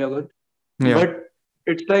फिल्म हो या कुछ, बट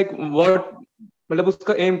इट्स लाइक व्हाट, मतलब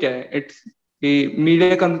उसका एम क्या है, इट्स कि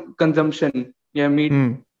मीडिया कंजम्पशन या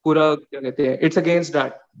पूरा क्या कहते हैं, इट्स अगेंस्ट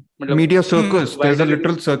दैट, मतलब media circus. There's a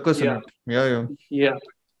literal circus in it. Yeah.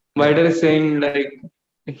 Wilder is saying like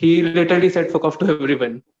he literally said fuck off to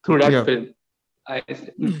everyone through that film,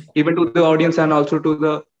 even to the audience and also to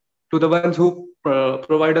the ones who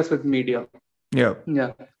provide us with media.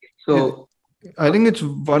 So I think it's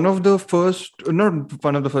one of the first, not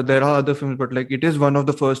one of the first, there are other films, but like it is one of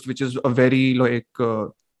the first which is a very like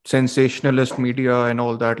sensationalist media and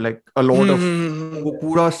all that, like a lot of वो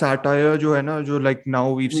पूरा satire जो है ना, जो like now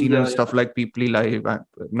we've seen in stuff like People Live,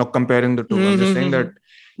 not comparing the two, I'm just saying that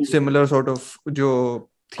similar sort of जो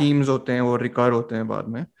themes होते हैं वो recur होते हैं बाद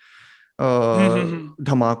में,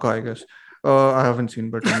 धमाका I guess, I haven't seen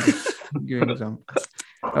but I'm just giving example.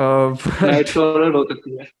 Night Crawler हो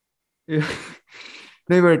सकती है।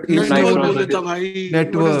 No, but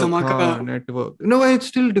network. No, it's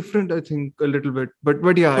still different, I think, a little bit.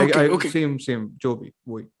 But yeah, okay. Same. जो भी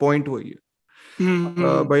वही point वही है.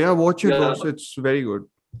 But yeah, watch it also. It's very good.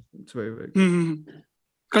 It's very good.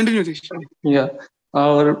 Continue this. Yeah,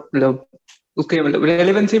 और मतलब उसके मतलब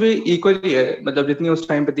relevancy भी इक्वली है, मतलब जितनी उस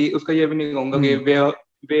टाइम पे थी उसका ये भी नहीं कहूँगा कि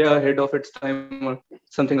वे ahead of its time or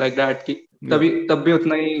something like that, कि तब भी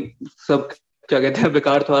उतना ही सब क्या कहते हैं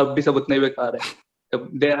बेकार था, अब भी सब उतना ही बेकार है,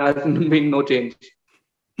 there has been no change,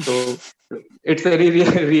 so it's very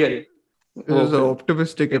real. This is an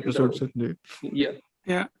optimistic episode, Sanjay.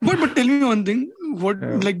 Yeah. But tell me one thing,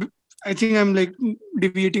 like I think I'm like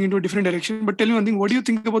deviating into a different direction, but tell me one thing, what do you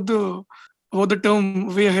think about the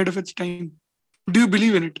term way ahead of its time? Do you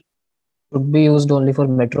believe in it? Would be used only for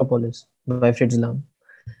Metropolis by Fritz Lang.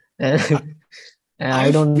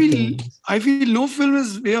 I don't think. I feel no film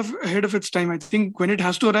is way ahead of its time. I think when it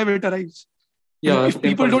has to arrive, it arrives. Yeah, And if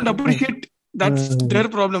people don't simple. appreciate, that's their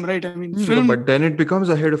problem, right? I mean, No, film. but then it becomes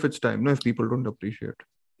ahead of its time, no, if people don't appreciate.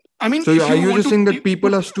 I mean, So if are you want just to saying that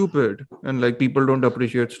people are stupid and like people don't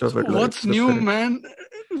appreciate stuff at What's like, new, man,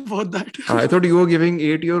 about that? I thought you were giving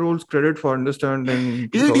 8-year-olds credit for understanding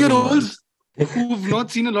 8-year-olds 2001. who've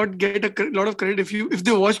not seen a lot get a lot of credit if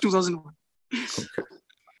they watch 2001. Okay,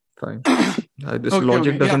 fine. This Okay,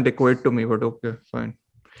 logic okay, doesn't equate to me, but okay, fine.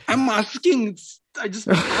 I'm asking. I just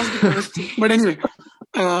asked the question. But anyway,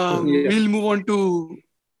 we'll move on to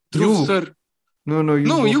Dhruv, You? sir. No, you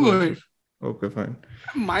go first. ahead. Okay, fine.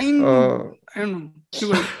 Mine, I don't know. You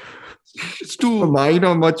go ahead. It's too. Mine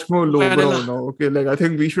are much more lowbrow vanilla. now. Okay, like I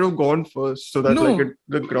think we should have gone first so that No. like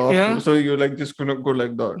the graph. Yeah. So you're like just gonna go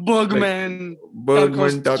like that. Bergman,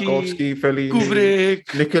 Bergman, Tarkovsky, Fellini,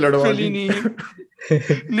 Kubrick, Nikhil Advani.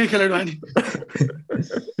 Nikhil Advani.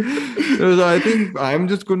 So I think I'm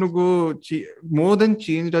just going to go more than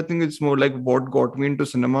changed. I think it's more like what got me into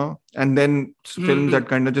cinema, and then films that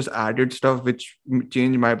kind of just added stuff which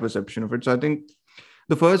changed my perception of it. So I think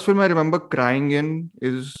the first film I remember crying in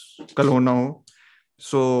is Kalonao.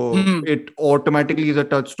 So it automatically is a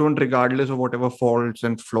touchstone regardless of whatever faults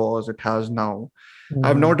and flaws it has now.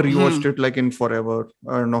 I've not rewatched it like in forever.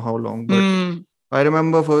 I don't know how long, but I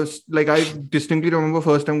remember I distinctly remember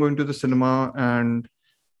first time going to the cinema and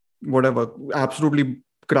whatever, absolutely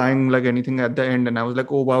crying like anything at the end. And I was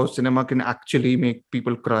like, oh wow, cinema can actually make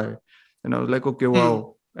people cry. And I was like, okay,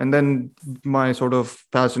 wow. And then my sort of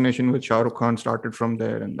fascination with Shah Rukh Khan started from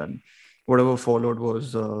there. And then whatever followed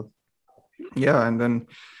was, and then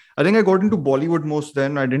I think I got into Bollywood most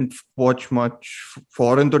then. I didn't watch much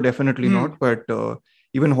foreign, though definitely not. But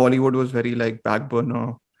even Hollywood was very like back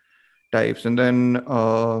burner types. And then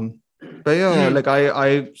but yeah, like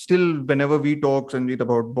I still, whenever we talk, Sanjeet,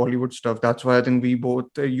 about Bollywood stuff, that's why I think we both,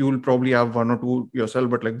 you'll probably have one or two yourself,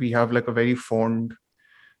 but like we have like a very fond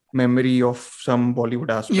memory of some Bollywood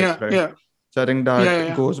aspect, right? Yeah. So I think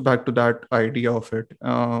that goes back to that idea of it.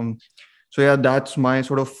 So yeah, that's my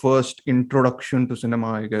sort of first introduction to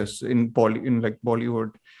cinema, I guess, in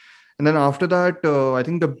Bollywood. And then after that, I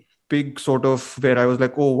think the big sort of where I was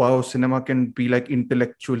like, oh wow, cinema can be like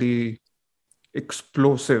intellectually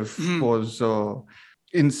explosive was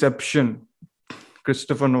Inception,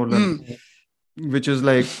 Christopher Nolan, which is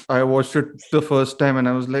like, I watched it the first time and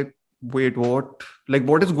I was like, wait, what? Like,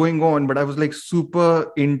 what is going on? But I was like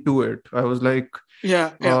super into it. I was like,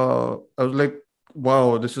 I was like,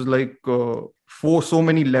 wow, this is like for so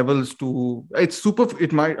many levels to, it's super,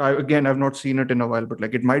 it might, again, I've not seen it in a while, but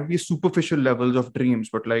like, it might be superficial levels of dreams,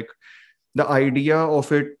 but like the idea of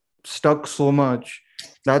it stuck so much.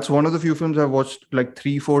 That's one of the few films I've watched like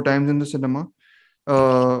 3-4 times in the cinema.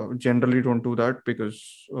 Generally don't do that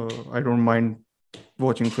because I don't mind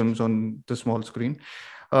watching films on the small screen.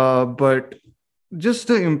 But just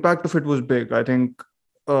the impact of it was big. I think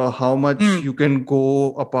how much you can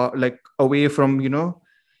go apart, like away from,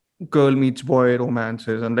 girl meets boy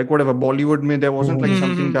romances and like whatever. Bollywood, there wasn't like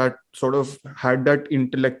something that sort of had that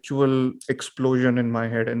intellectual explosion in my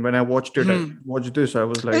head. And when I watched it, I watched this, I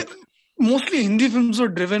was like, mostly Hindi films are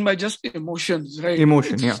driven by just emotions, right?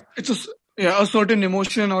 It's a certain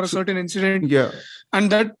emotion or a certain incident. Yeah.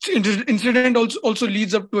 And that incident also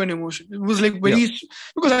leads up to an emotion. It was like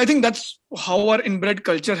because I think that's how our inbred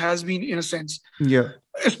culture has been in a sense. Yeah.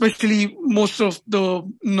 Especially most of the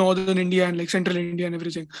northern India and like central India and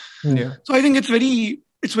everything. Yeah. So I think it's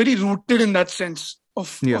very rooted in that sense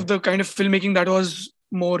of the kind of filmmaking that was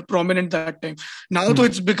more prominent that time. Now though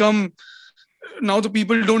it's become, now the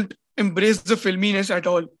people don't embrace the filminess at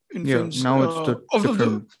all in films. Now it's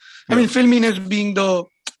different. I mean, filminess being the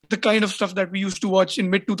kind of stuff that we used to watch in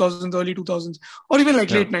mid 2000s, early 2000s, or even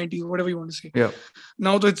like late 90s, whatever you want to say. Yeah.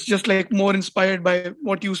 Now though it's just like more inspired by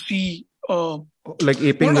what you see, like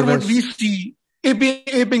aping the West. What we see,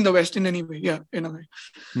 aping the West in any way. Yeah, in a way.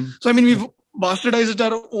 So I mean, we've bastardized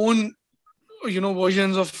our own,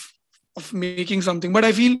 versions of making something, but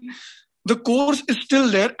I feel the course is still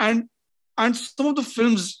there, and some of the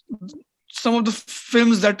films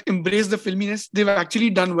that embrace the filminess, they've actually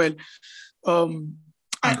done well.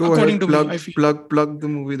 Go according ahead, to plug, me, I feel. Plug the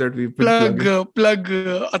movie that we've been plug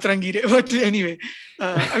Atrangire. But anyway,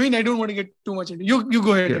 I mean, I don't want to get too much into it. You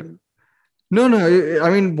go ahead. Yeah. No.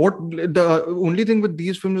 I mean, what the only thing with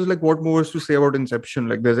these films is like, what more is to say about Inception?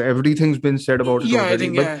 Like, everything's been said about it already.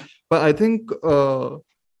 But I think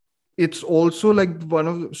it's also like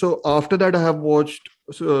so after that, I have watched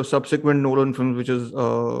subsequent Nolan films, which is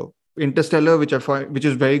Interstellar, which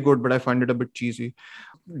is very good, but I find it a bit cheesy.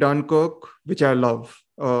 Dunkirk, which I love.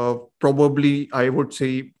 probably I would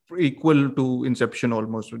say equal to Inception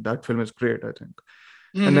almost. That film is great, I think.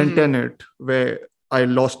 And then Tenet, where I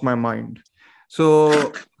lost my mind.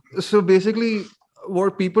 So basically,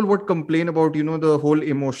 what people would complain about, the whole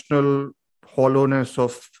emotional hollowness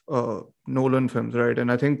of Nolan films, right?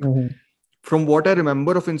 And I think from what I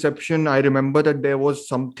remember of Inception, I remember that there was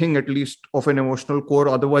something at least of an emotional core.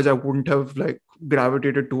 Otherwise, I wouldn't have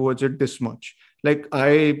gravitated towards it this much.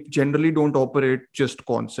 I generally don't operate just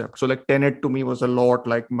concept. So Tenet to me was a lot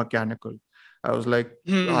mechanical. I was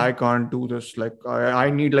I can't do this. I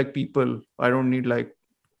need people. I don't need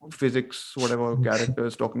physics, whatever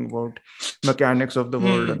characters talking about mechanics of the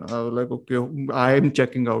world. And I was okay, I'm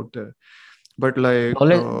checking out there. But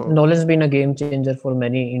Nolan's been a game changer for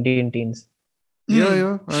many Indian teens.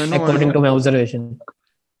 Yeah, I know. According to my observation.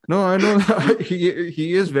 No, I know.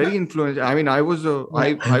 he is very influential. I mean, I would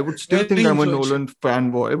still think I'm a Nolan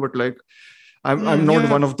fanboy, but I'm not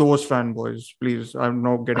one of those fanboys. Please, I'm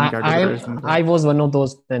not getting categorized. I was one of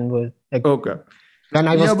those fanboys. Okay. When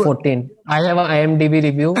I was 14, I have an IMDb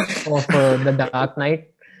review of The Dark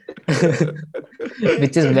Knight,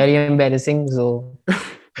 which is very embarrassing. So,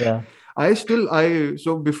 yeah.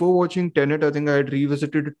 So before watching Tenet, I think I had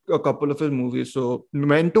revisited a couple of his movies. So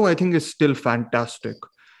Memento, I think, is still fantastic.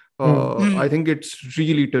 I think it's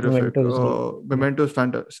really terrific. Memento is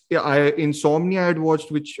fantastic. Yeah, Insomnia I had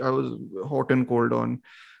watched, which I was hot and cold on.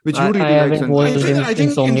 Which you really like? I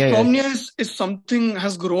think Insomnia is something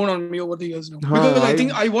has grown on me over the years now. Because I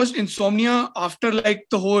think I watched Insomnia after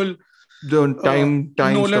the whole time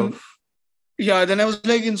Nolan stuff. Yeah, then I was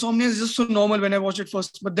Insomnia is just so normal when I watched it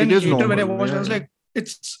first. But then later normal, when I watched it, I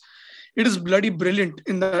was it is bloody brilliant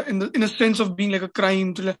in a sense of being a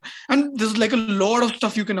crime thriller. And there's a lot of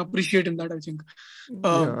stuff you can appreciate in that, I think.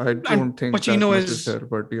 I don't think Pacino is there,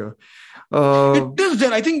 but yeah. It is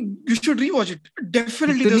there. I think you should rewatch it.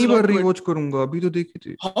 Definitely.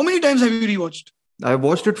 How many times have you rewatched? I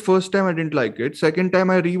watched it first time, I didn't like it. Second time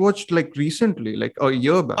I rewatched recently, a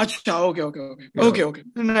year back. Okay. Yeah. Okay.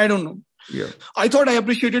 And I don't know. Yeah. I thought I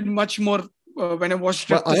appreciated much more when I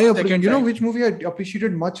watched it the second time. You know which movie I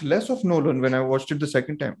appreciated much less of Nolan when I watched it the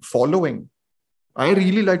second time? Following. I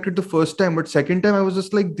really liked it the first time, but second time I was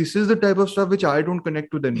just this is the type of stuff which I don't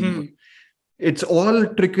connect with anymore. It's all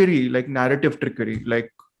trickery, narrative trickery,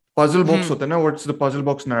 puzzle box hota na. What's the puzzle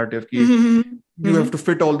box narrative? You have to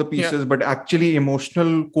fit all the pieces, but actually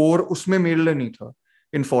emotional core usme mere nahi tha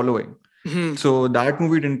in Following. So that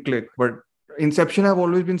movie didn't click. But Inception I've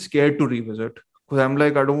always been scared to revisit because I'm I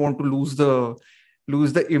don't want to lose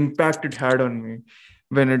the impact it had on me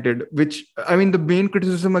when it did. Which, I mean, the main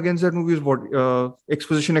criticism against that movie is what?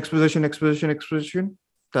 Exposition.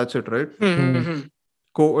 That's it, right?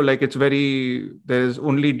 It's very, there's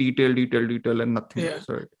only detail and nothing else,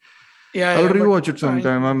 right? Yeah, I'll rewatch it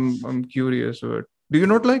sometime. I'm curious about it. Do you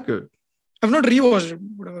not like it? I've not rewatched it.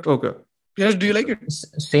 Whatever. Okay. Yes, do you like it?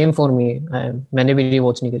 Same for me. मैंने भी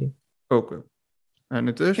rewatch नहीं करी. Okay. And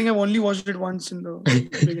Nitish? I think I've only watched it once in the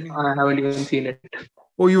beginning. I haven't even seen it.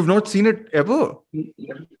 Oh, you've not seen it ever?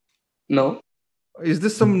 No. Is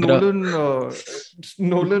this some Nolan,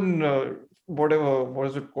 whatever, what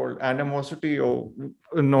is it called? Animosity or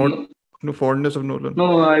no fondness of Nolan?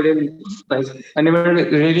 No, I didn't. I never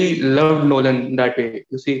really loved Nolan that way,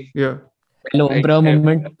 you see. Yeah. Hello, bro,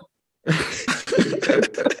 moment.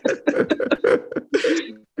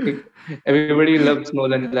 Everybody loves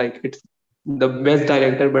Nolan, it's the best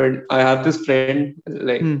director, but I have this friend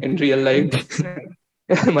in real life,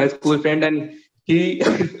 my school friend, and he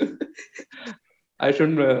I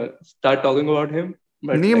shouldn't start talking about him,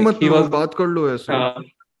 but he was बात कर लो ऐसे.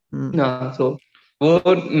 So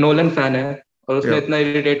वो Nolan fan है और उसने इतना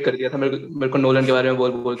irritate कर दिया था मेरे को नोलन के बारे में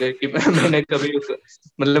बोल के कि मैंने कभी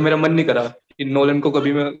मेरा मन नहीं करा कि नोलन को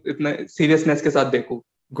कभी मैं इतना सीरियसनेस के साथ देखूं.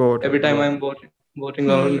 Every time I'm voting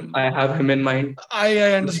on, I have him in mind. I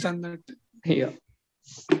understand that. Yeah.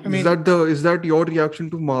 I mean, is that your reaction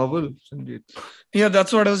to Marvel, Sanjeet? Yeah,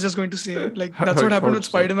 that's what I was just going to say. That's what happened with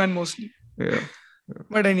Spider-Man mostly. Yeah.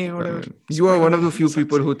 But anyway, whatever. You are one of the few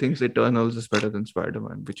people who thinks Eternals is better than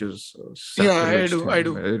Spider-Man, which is I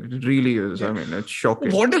do. It really is. Yeah. I mean, it's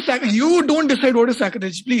shocking. What is sacrilege? You don't decide what is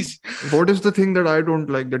sacrilege, please. What is the thing that I don't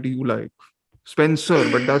like that you like? Spencer,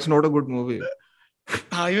 but that's not a good movie.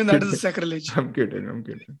 Even that is a sacrilege. I'm kidding.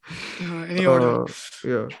 Anyway,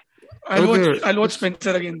 yeah. I'll watch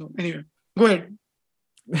Spencer again though. Anyway, go ahead.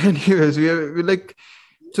 Anyways, we're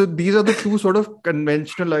so these are the two sort of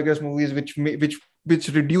conventional, I guess, movies which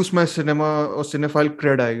reduce my cinema or cinephile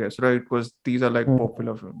cred, I guess, right? Because these are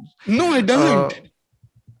popular films. No, it doesn't.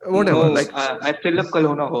 Whatever. No, I still love Kal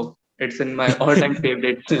Ho Na Ho. It's in my all-time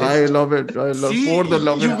favorite list. I love it. I love See, for the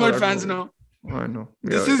love you've it got for that fans movie. now. I know.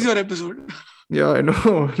 This Yeah, is your episode. yeah, I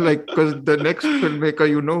know. Like, because the next filmmaker,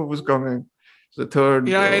 you know who's coming. The third,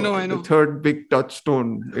 Yeah, I know. the third big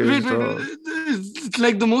touchstone is. Wait. It's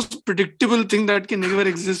like the most predictable thing that can never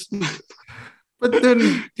exist. But then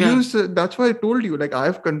Yeah. you said, that's why I told you. Like,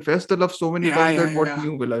 I've confessed the love so many times that what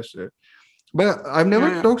new will I say? But I've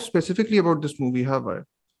never talked specifically about this movie, have I?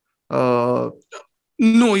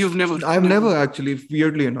 No, you've never. I've never actually,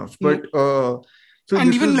 weirdly enough. But so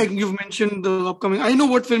and even like you've mentioned the upcoming, I know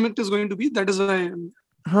what film it is going to be. That is why.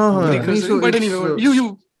 But anyway,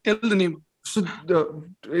 you tell the name. So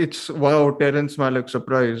it's wow, Terrence Malick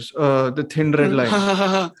surprise. The Thin Red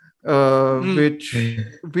Line, which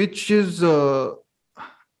is the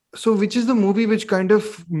movie which kind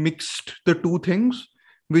of mixed the two things,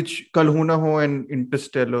 which Kal Ho Na Ho and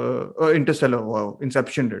Interstellar, wow,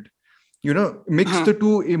 Inception did. You know, mixed the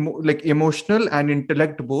two like emotional and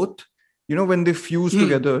intellect both. You know, when they fuse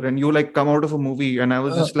together and you like come out of a movie, and I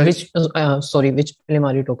was just like, which film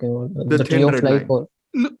are you talking about? The Tree of Life or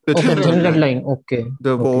the Thin Red Line? Okay.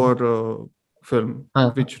 The war film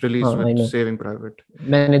which released with Saving Private.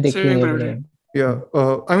 Yeah,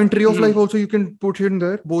 I mean Tree of Life also you can put in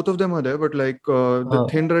there. Both of them are there, but like the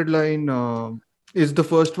Thin Red Line is the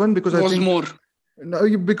first one because I think more. No,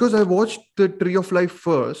 because I watched the Tree of Life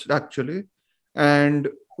first actually, and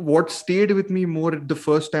what stayed with me more the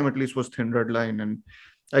first time at least was Thin Red Line, and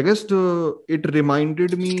I guess it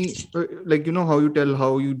reminded me like you know how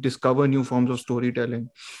you discover new forms of storytelling.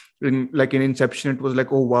 In Inception, it was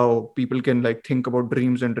like, oh wow, people can like think about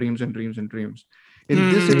dreams and dreams and dreams and dreams.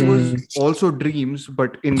 In this, it was also dreams,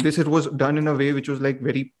 but in this, it was done in a way which was like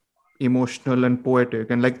very emotional and poetic.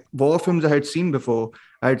 And like war films I had seen before,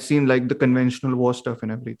 I had seen like the conventional war stuff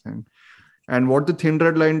and everything. And what the Thin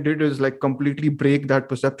Red Line did is like completely break that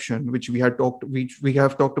perception, which we have talked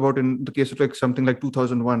about in the case of like something like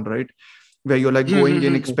 2001, right? Where you're like going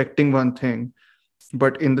in expecting one thing.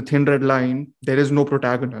 But in the Thin Red Line, there is no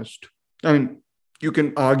protagonist. I mean, you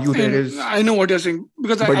can argue there is. I know what you're saying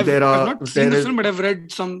because I've not seen the film, but I've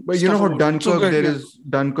read some. But you know how Dunkirk is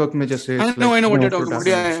Dunkirk mein jaise. I know what you're talking about.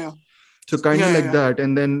 Yeah. So kind of like that,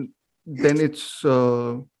 and then it's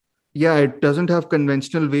it doesn't have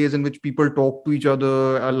conventional ways in which people talk to each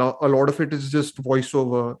other. A lot of it is just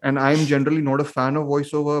voiceover, and I'm generally not a fan of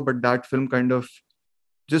voiceover, but that film kind of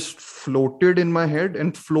just floated in my head,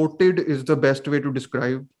 and floated is the best way to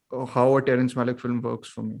describe how a Terrence Malick film works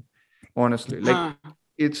for me. Honestly, like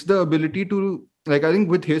it's the ability to like I think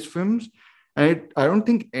with his films, and I don't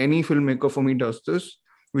think any filmmaker for me does this,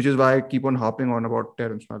 which is why I keep on harping on about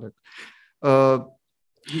Terrence Malick.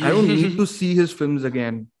 I don't need to see his films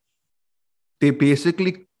again. They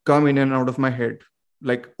basically come in and out of my head,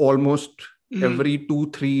 like almost every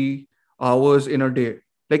 2-3 hours in a day.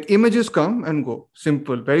 Like images come and go,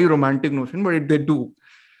 simple, very romantic notion, but they do.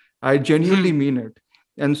 I genuinely mean it.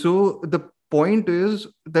 And so the point is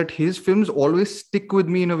that his films always stick with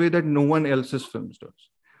me in a way that no one else's films does.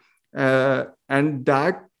 And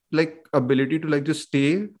that like ability to like just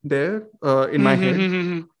stay there in my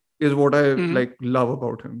head is what I like love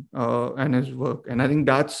about him and his work. And I think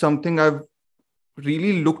that's something I've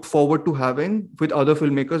really looked forward to having with other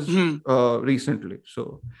filmmakers recently.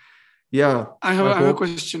 So yeah, I have a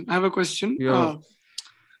question. Yeah.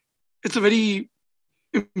 It's a very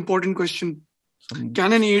important question.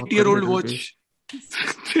 Can an 8-year-old watch?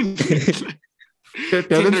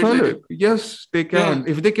 Yes, they can.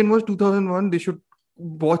 If they can watch 2001, they should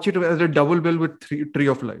watch it as a double bill with Tree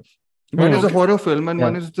of Life. One is a horror film and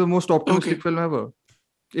one is the most optimistic film ever,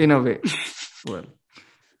 in a way. Well,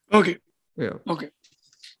 okay. Yeah. Okay.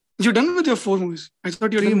 You're done with your 4 movies. I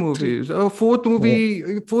thought you were 3 movies. Fourth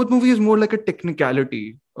movie is more like a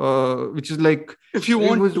technicality, which is like if you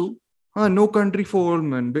want to. No Country for Old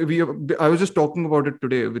Men. I was just talking about it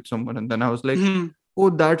today with someone, and then I was like, oh,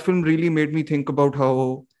 that film really made me think about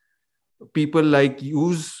how people like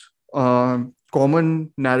use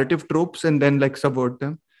common narrative tropes and then like subvert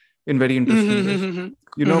them in very interesting ways.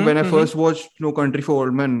 You know, when I first watched No Country for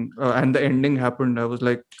Old Men and the ending happened, I was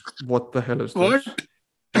like, what the hell is this? What?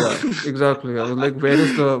 Yeah, exactly. I was like, where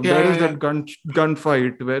is that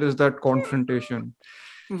gunfight? Where is that confrontation?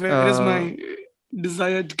 Where is my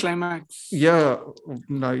desired climax? Yeah,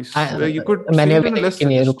 nice. You could less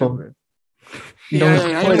Don't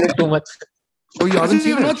spoil it too much. Oh, you haven't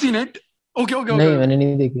seen it? Not seen it. Okay. नहीं मैंने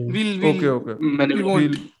नहीं देखी. Okay.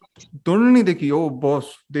 दोनों नहीं देखी. Oh boss,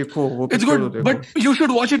 देखो वो. It's good, but you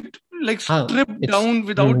should watch it like stripped down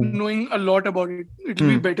without knowing a lot about it. It'll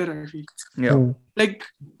be better, I feel. Yeah. Like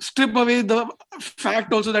strip away the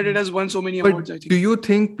fact also that it has won so many awards, I think. Do you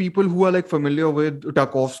think people who are like familiar with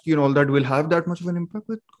Tarkovsky and all that will have that much of an impact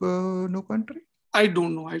with No Country? I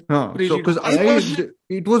don't know.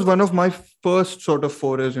 It was one of my first sort of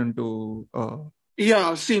forays into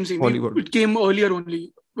same. Hollywood. It came earlier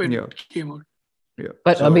only when it came out. Yeah.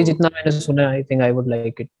 But abhi jitna maine suna, I think I would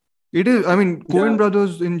like it. It is. I mean, Coen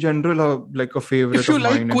brothers in general are like a favorite. If you of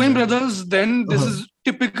like mine Coen brothers, then this is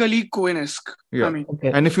typically Coen-esque. Yeah. I mean,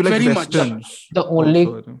 and if you like very westerns, the only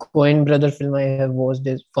Coen brother film I have watched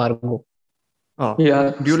is Fargo.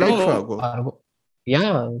 Yeah. Do you like Fargo?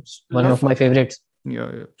 Yeah, it's one of my favorites.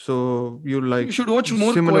 Yeah. So you should watch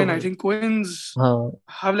more Coen. I think Coens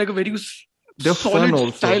have like a very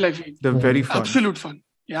solid style. I feel they're very fun. Absolute fun.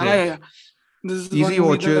 Yeah. This is easy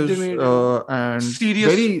watches and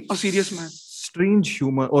serious man. Strange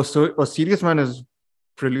humor. A Serious Man is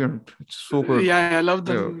brilliant. It's so good. Yeah, I love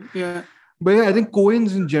them. Yeah. But I think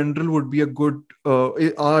Coens in general would be a good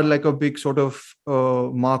are like a big sort of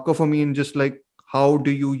marker for me in just like how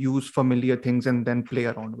do you use familiar things and then play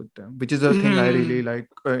around with them, which is a thing I really like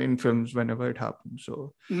in films whenever it happens.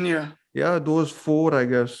 So yeah, those four, I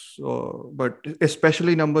guess. But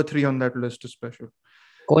especially number 3 on that list is special.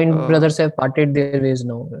 Coen brothers have parted their ways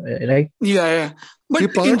now, right? Yeah.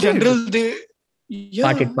 But in general, they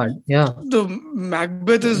parted. Yeah. The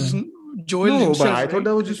Macbeth is Joel himself. But I thought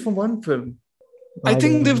that was just for one film. I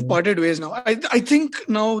think they've parted ways now. I think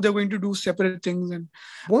now they're going to do separate things.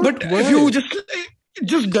 If you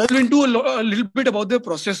just delve into a little bit about their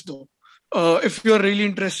process, though, if you're really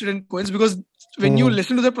interested in Coens, because when you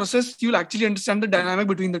listen to the process, you'll actually understand the dynamic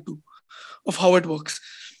between the two of how it works.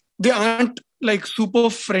 They aren't like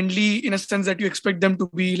super friendly in a sense that you expect them to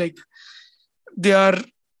be. Like they are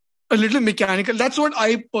a little mechanical. That's what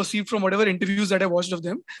I perceived from whatever interviews that I watched of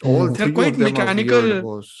them. They're quite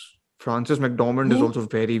mechanical. Frances McDormand is also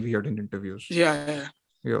very weird in interviews. Yeah.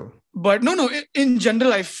 But no. In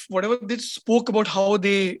general, whatever they spoke about how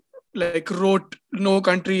they like wrote No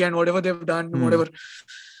Country and whatever they've done, whatever,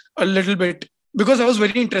 a little bit, because I was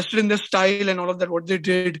very interested in their style and all of that, what they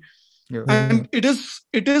did. Yeah. And it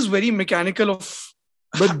is very mechanical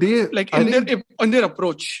but they like in their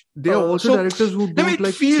approach. They are also directors who don't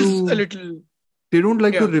like to a little. They don't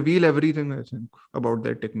like to reveal everything, I think, about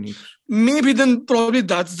their techniques. Maybe then probably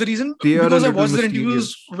that's the reason. Because I watched their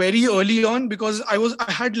interviews very early on because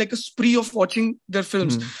I had like a spree of watching their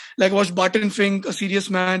films. Like I watched Barton Fink, A Serious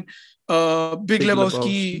Man, Big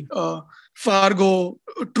Lebowski, Fargo,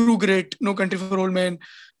 True Grit, No Country for Old Men,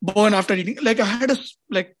 Born After Reading. Like I had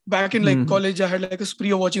back in college, I had like a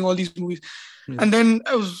spree of watching all these movies. And then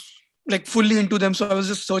I was like fully into them. So I was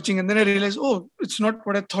just searching and then I realized, it's not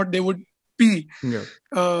what I thought they would be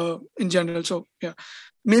in general. So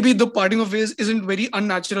maybe the parting of ways isn't very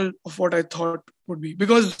unnatural of what I thought would be,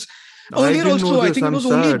 because earlier also I think it was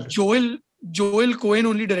only Joel Coen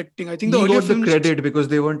only directing. I think he got the credit because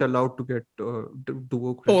they weren't allowed to get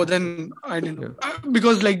duo credit. Then I didn't know.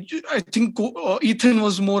 Because like I think Ethan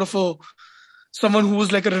was more of someone who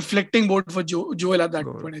was like a reflecting board for Joel at that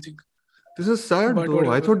point, I think. This is sad though.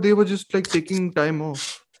 Whatever. I thought they were just like taking time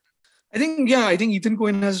off. I think Ethan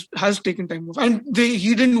Coen has taken time off, and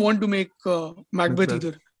he didn't want to make Macbeth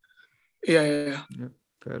either. Yeah.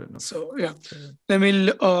 Fair enough. So then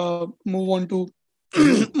we'll move on to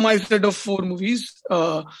my set of 4 movies,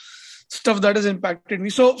 stuff that has impacted me.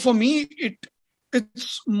 So for me,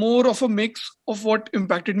 it's more of a mix of what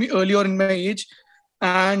impacted me earlier in my age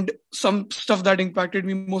and some stuff that impacted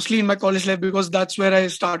me mostly in my college life, because that's where I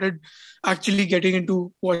started actually getting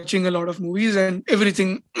into watching a lot of movies and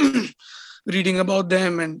everything, reading about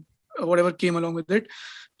them and whatever came along with it.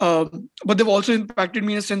 But they've also impacted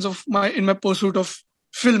me in a sense of in my pursuit of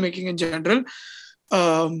filmmaking in general.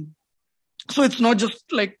 So it's not just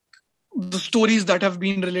like the stories that have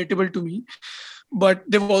been relatable to me, but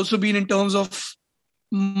they've also been in terms of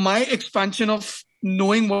my expansion of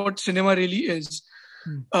knowing what cinema really is,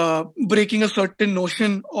 breaking a certain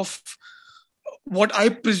notion of what I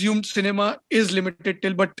presumed cinema is limited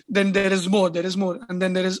till, but then there is more, and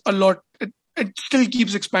then there is a lot. It still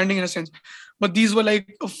keeps expanding in a sense. But these were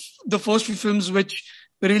like the first few films which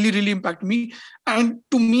really, really impacted me. And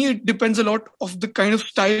to me, it depends a lot of the kind of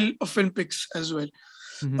style a film picks as well.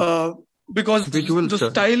 Because visual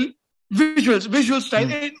style,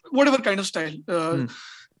 whatever kind of style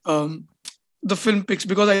the film picks,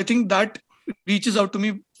 because I think that reaches out to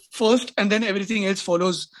me first and then everything else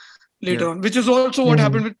follows later on, which is also what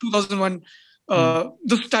happened with 2001.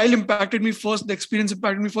 The style impacted me first, the experience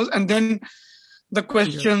impacted me first, and then the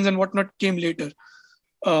questions and whatnot came later.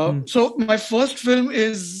 So my first film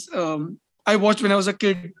is I watched when I was a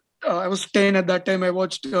kid. I was 10 at that time. I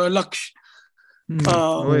watched Laksh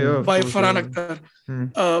by Farhan Akhtar.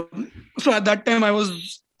 So at that time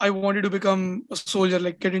I wanted to become a soldier,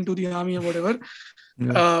 like get into the army or whatever.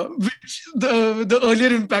 Which the earlier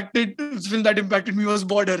film that impacted me was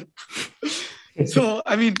Border. So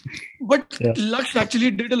I mean, but Laksh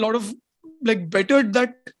actually did a lot of like bettered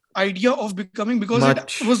that idea of becoming, because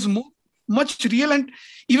it was much real, and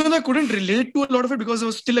even though I couldn't relate to a lot of it because I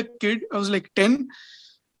was still a kid, I was like 10.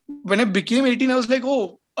 When I became 18, I was like,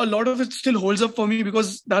 oh, a lot of it still holds up for me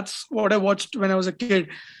because that's what I watched when I was a kid.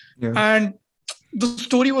 And the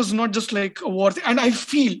story was not just like a war thing. And I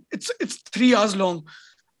feel it's 3 hours long,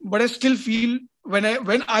 but I still feel when I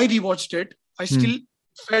rewatched it, I still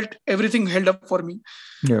felt everything held up for me.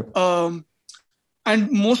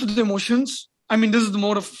 And most of the emotions, I mean, this is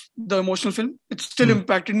more of the emotional film. It still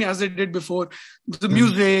impacted me as it did before. The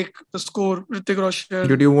music, the score, Hrithik Roshan.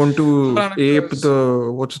 Did you want to ape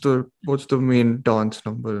what's the main dance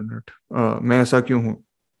number in it? Main Aisa Kyun Hoon,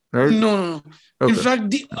 right? No. Okay. In fact,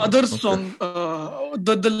 the other song,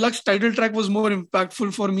 the Lux title track was more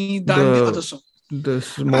impactful for me than the other song.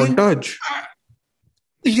 This montage.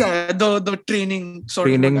 The training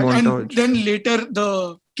sort of montage. And then later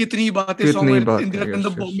the Kitni Baatein song in the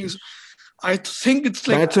Bombay. I think it's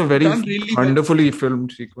like that's a very really wonderfully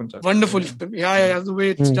filmed sequence. Wonderful film. Yeah, the way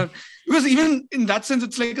it's done. Because even in that sense,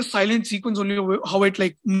 it's like a silent sequence only, how it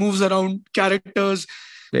like moves around characters,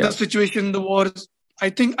 the situation, the wars. I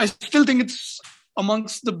still think it's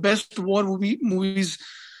amongst the best war movies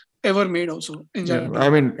ever made also. In general. I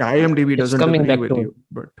mean, IMDb doesn't agree with you,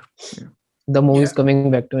 but the movie is coming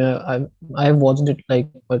back to me. I watched it like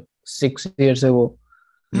 6 years ago.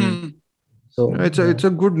 So it's a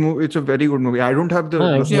good movie. It's a very good movie. I don't have the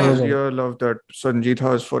nostalgia love that Sanjeet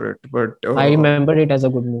has for it, but I remember it as a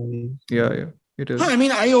good movie. Yeah, it is. I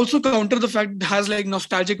mean, I also counter the fact it has like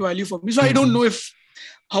nostalgic value for me. So I don't know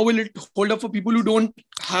how will it hold up for people who don't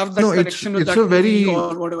have that connection with that movie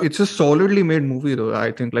or whatever. It's a solidly made movie though.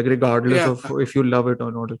 I think, like, regardless of if you love it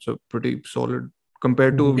or not, it's a pretty solid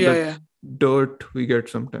compared to dirt we get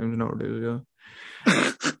sometimes nowadays.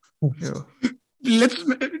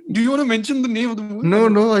 Do you want to mention the name of the movie?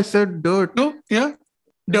 No, I said Dirt. No,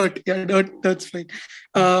 Dirt. Yeah, Dirt. That's fine.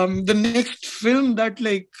 The next film that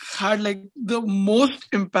like had like the most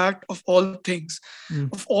impact of all things,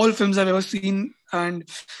 of all films I've ever seen, and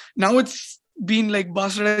now it's been like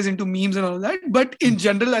bastardized into memes and all that. But in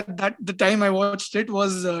general, at the time I watched it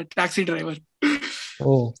was Taxi Driver.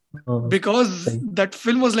 Because that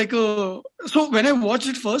film was like so when I watched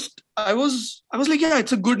it first, I was like, yeah,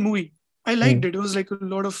 it's a good movie. I liked it. It was like a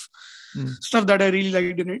lot of stuff that I really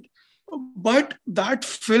liked in it. But that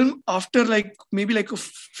film, after like maybe like a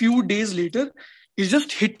few days later, it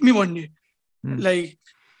just hit me one day. Like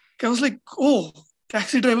I was like, oh,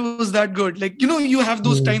 Taxi Driver was that good. Like, you have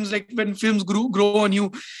those times like when films grow on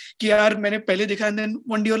you. कि यार मैंने पहले देखा, and then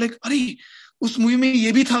one day you're like, अरे उस movie में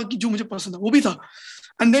ये भी था कि जो मुझे पसंद था, वो भी था.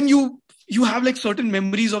 And then you have like certain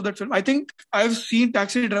memories of that film. I think I've seen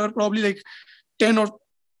Taxi Driver probably like 10 or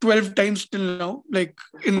 12 times till now, like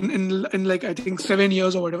in like I think 7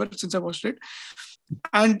 years or whatever since I watched it.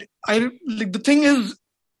 And I like, the thing is,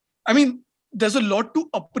 I mean, there's a lot to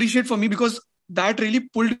appreciate for me because that really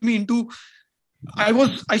pulled me into.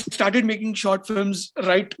 I started making short films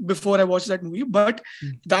right before I watched that movie, but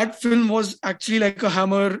that film was actually like a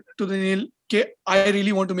hammer to the nail. Okay, I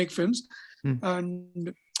really want to make films,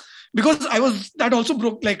 and because that also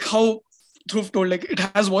broke like how Dhruv told, like it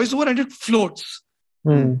has voiceover and it floats.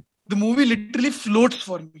 The movie literally floats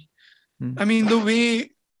for me. I mean, the way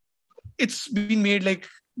it's been made, like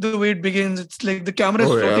the way it begins, it's like the camera is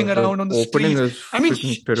floating around on the street. I mean,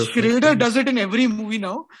 Schrader does it in every movie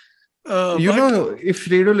now. If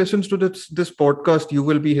Schrader listens to this podcast, you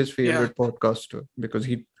will be his favorite podcaster because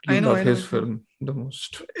he loves his film the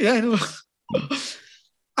most. Yeah, I know.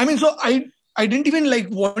 I mean, so I didn't even like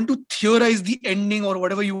want to theorize the ending or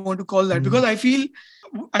whatever you want to call that, because I feel,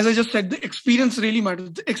 as I just said, the experience really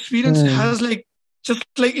matters. The experience has like just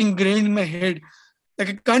like ingrained in my head. Like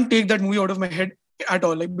I can't take that movie out of my head at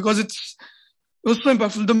all. Like because it was so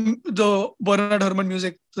impactful. The Bernard Herrmann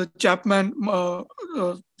music, the Chapman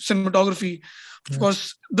cinematography, of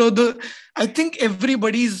course. I think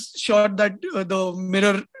everybody's shot that the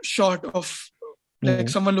mirror shot of like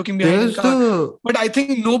someone looking behind the car. But I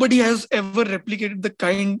think nobody has ever replicated the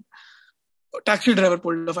kind Taxi Driver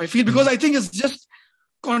pulled off, I feel, because I think it's just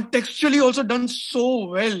contextually also done so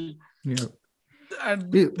well. Yeah.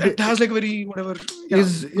 And it has like very whatever.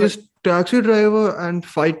 Is Taxi Driver and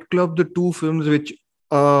Fight Club the two films which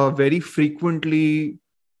very frequently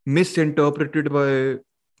misinterpreted by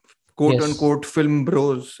quote unquote film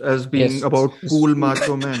bros as being about cool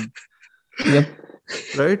macho men. Yep.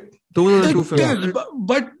 Right? Those are the two films. Yes,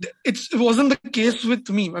 but it wasn't the case with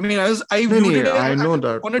me. I mean, I viewed it I know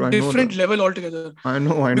that. on a different level altogether. I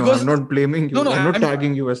know. Because, I'm not blaming you. I'm not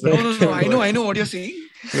tagging you as that. No. I know what you're saying.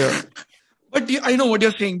 Yeah. But I know what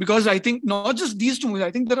you're saying, because I think not just these two movies.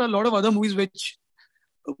 I think there are a lot of other movies which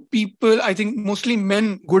people, I think mostly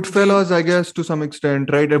men. Goodfellas, I guess, to some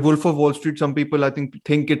extent, right? At Wolf of Wall Street, some people, I think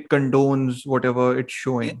it condones whatever it's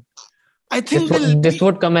showing. I think this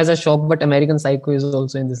would come as a shock, but American Psycho is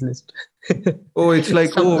also in this list. Oh, it's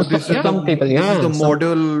like, this is some people, this is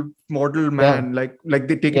the model man. Yeah. Like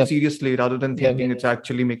they take it seriously rather than thinking it's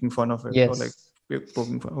actually making fun of it. Yes. Or like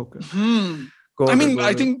poking fun. Okay. I mean,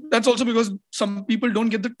 I think that's also because some people don't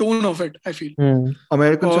get the tone of it, I feel.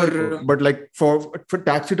 American Psycho. But like for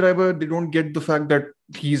Taxi Driver, they don't get the fact that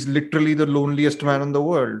he's literally the loneliest man in the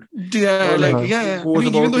world. Yeah, I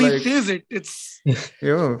mean, even though he says it, it's...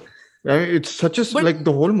 Yeah. I mean, it's such a... like,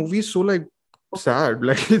 the whole movie is so, like, sad.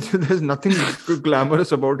 Like, there's nothing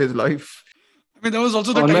glamorous about his life. I mean, that was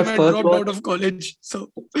also the time I dropped out of college.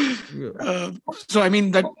 So, I mean,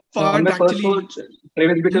 that part actually...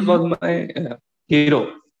 Travis Bickle was my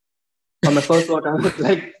hero. On my first watch, I was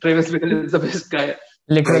like, Travis Bickle is the best guy.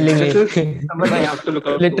 Literally me. Someone I have to look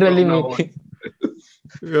up Literally me.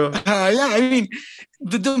 I mean,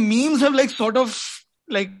 the memes have like sort of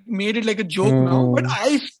like made it like a joke now, but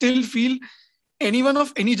I still feel anyone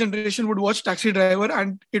of any generation would watch Taxi Driver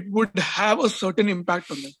and it would have a certain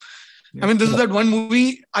impact on them. I mean, this is that one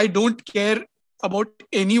movie, I don't care about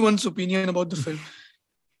anyone's opinion about the film.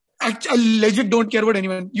 I legit don't care about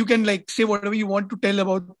anyone. You can like say whatever you want to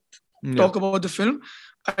talk about the film.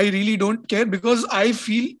 I really don't care, because I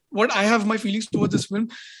feel I have my feelings towards this film,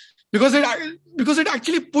 because it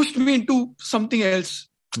actually pushed me into something else.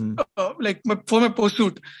 For my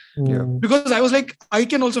pursuit, because I was like, I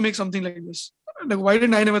can also make something like this. Like, why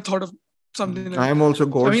didn't I never thought of something like I'm also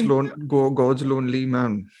God's lonely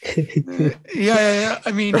man. Yeah.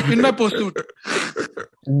 I mean, in my pursuit.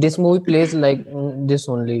 This movie plays like this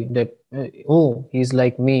only, that he's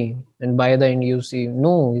like me, and by the end you see,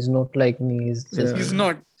 no, he's not like me. He's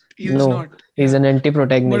not. He's an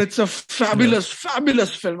anti-protagonist. But it's a fabulous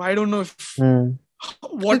film. I don't know if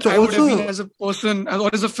what I would have been as a person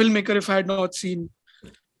or as a filmmaker if I had not seen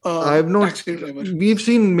Taxi Driver. We've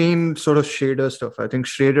seen main sort of Schrader stuff. I think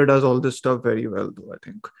Schrader does all this stuff very well, though. I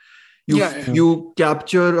think you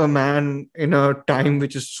capture a man in a time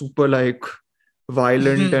which is super like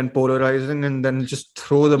violent and polarizing, and then just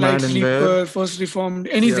throw the man in there. First Reformed,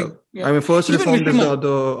 anything. Yeah. I mean, First Reformed is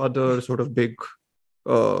the other sort of big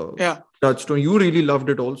touchstone. You really loved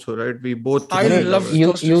it also, right? We both. I love it.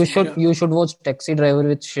 You should watch Taxi Driver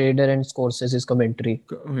with Schrader and Scorsese's commentary.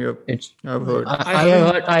 I've heard.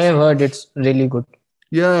 I have heard it's really good.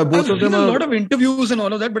 Yeah, both of them are a lot of interviews and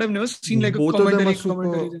all of that, but I've never seen like both a commentary. Both of them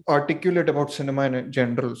are super articulate about cinema in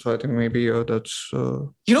general. So I think maybe that's.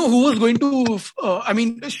 You know who was going to? I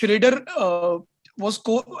mean, Schrader was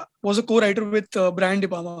a co-writer with Brian De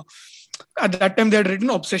Palma. At that time, they had written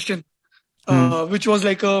Obsession. Which was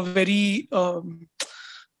like a very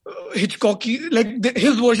Hitchcocky, like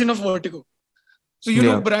his version of Vertigo. So you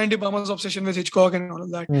know Brian De Palma's obsession with Hitchcock and all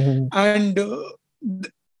of that. And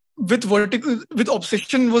with Vertigo, with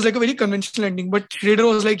Obsession was like a very conventional ending, but Schrader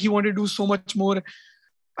was like he wanted to do so much more,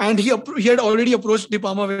 and he had already approached De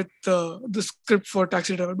Palma with the script for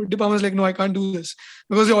Taxi Driver, but De Palma was like, no, I can't do this,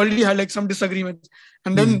 because he already had like some disagreements.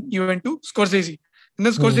 And then he went to Scorsese, and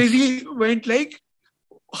then Scorsese went like,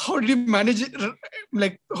 how did you manage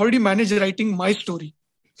writing my story?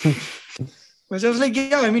 Which I was like,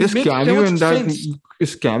 yeah, I mean, his cameo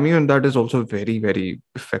in that is also very, very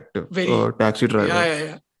effective. Taxi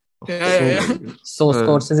Driver. Yeah. So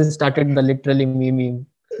Scorsese started the literally meme.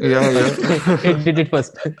 Yeah. He did it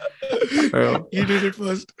first. He did it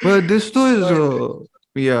first. But this too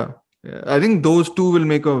is I think those two will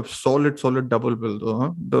make a solid double bill though.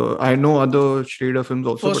 Huh? I know other Schrader films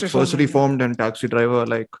also, First Reformed and Taxi Driver,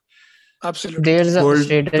 like absolutely. There's a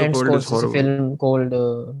Schrader and Scorsese film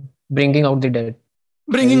called Bringing Out the Dead.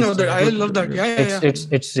 Bringing Out the Dead. I love that. Yeah.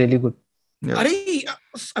 It's really good. Yeah.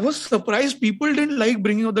 I was surprised people didn't like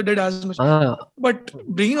Bringing Out the Dead as much. But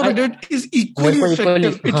Bringing Out the Dead is equally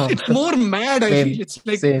effective. It's more mad, I feel. It's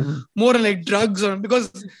like more like drugs, because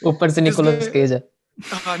ऊपर से Nicolas Cage.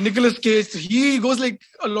 Nicolas Cage, he goes like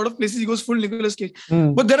a lot of places, he goes full Nicolas Cage.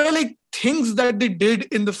 But there are like things that they did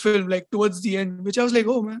in the film, like towards the end, which I was like,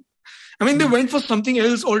 oh man. I mean, they went for something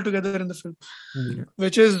else altogether in the film,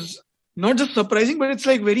 which is not just surprising, but it's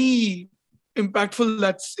like very impactful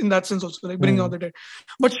that's in that sense also, like Bringing Out the Dead.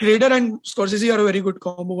 But Schrader and Scorsese are a very good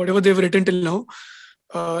combo, whatever they've written till now.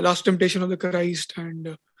 Last Temptation of the Christ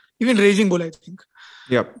and even Raging Bull, I think.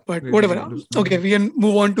 Yep. But whatever. Okay, we can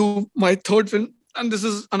move on to my third film. And this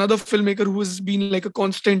is another filmmaker who has been like a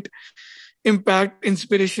constant impact,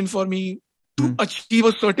 inspiration for me to achieve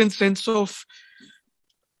a certain sense of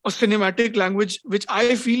a cinematic language, which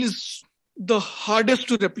I feel is the hardest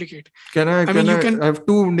to replicate. I have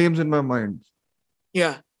two names in my mind.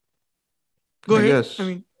 Yeah. Go ahead. Yes. I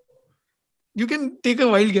mean, you can take a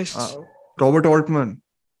wild guess. Robert Altman.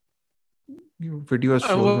 Video has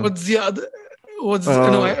what's the other?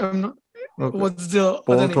 I'm not. Okay. What's the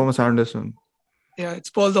Paul Thomas Anderson? Yeah, it's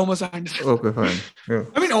Paul Thomas Anderson. Okay, fine. Yeah.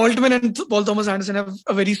 I mean, Altman and Paul Thomas Anderson have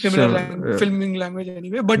a very similar filming language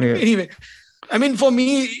anyway. But anyway, I mean, for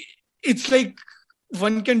me, it's like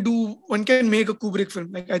one can make a Kubrick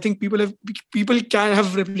film. Like I think people can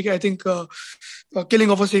have replica. I think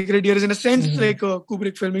Killing of a Sacred Deer is in a sense like a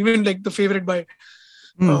Kubrick film, even like The Favorite by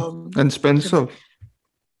and Spencer.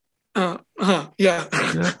 Yeah.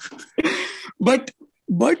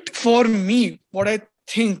 But for me, what I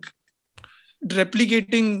think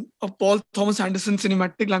replicating a Paul Thomas Anderson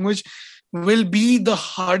cinematic language will be the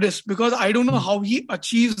hardest, because I don't know how he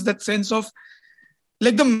achieves that sense of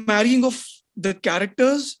like the marrying of the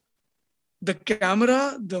characters, the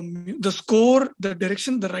camera, the score, the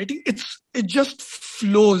direction, the writing. It just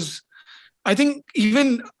flows. I think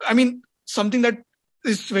something that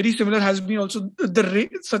is very similar has been also the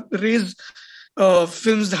Ray's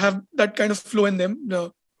films have that kind of flow in them,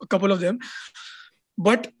 a couple of them.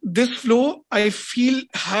 But this flow, I feel,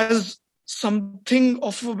 has something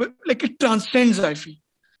of like it transcends, I feel.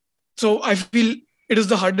 So I feel it is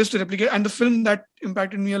the hardest to replicate. And the film that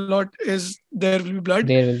impacted me a lot is There Will Be Blood.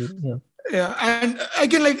 There Will Be, yeah. And I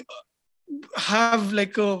can like have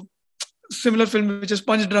like a similar film, which is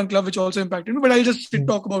Punch Drunk Love, which also impacted me. But I'll just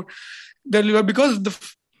talk about There Will Be Blood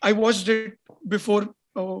because I watched it before.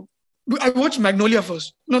 I watched Magnolia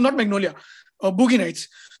first. No, not Magnolia. Boogie Nights.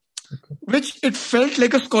 Okay. Which it felt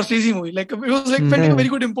like a Scorsese movie. Like it was like felt like a very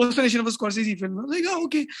good impersonation of a Scorsese film. I was like,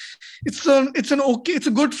 okay, it's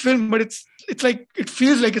a good film, but it's like it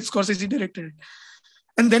feels like it's Scorsese directed it.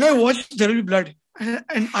 And then I watched There Will Be Blood,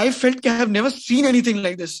 and I felt like I have never seen anything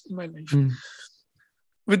like this in my life.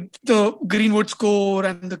 With the Greenwood score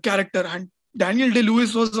and the character, and Daniel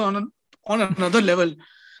Day-Lewis was on another level.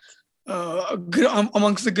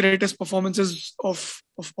 Amongst the greatest performances of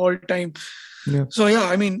all time. Yeah. So yeah,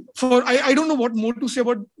 I mean, I don't know what more to say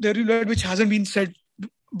about There Will Be Blood, which hasn't been said,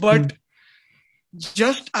 but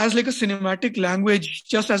just as like a cinematic language,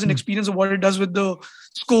 just as an experience of what it does with the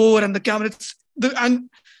score and the camera, and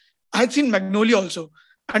I had seen Magnolia also,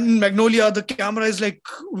 and in Magnolia the camera is like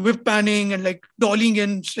whip panning and like dollying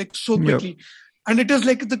in like so quickly, and it is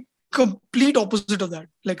like the complete opposite of that,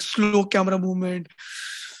 like slow camera movement.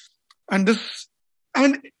 And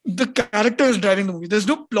the character is driving the movie. There's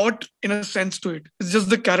no plot in a sense to it. It's just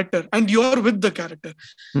the character. And you're with the character.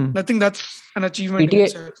 I think that's an achievement.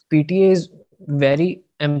 PTA is very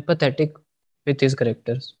empathetic with his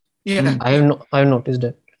characters. Yeah. I have noticed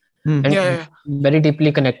that. And very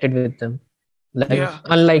deeply connected with them.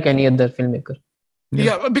 Unlike any other filmmaker.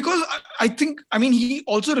 Yeah, because I think, he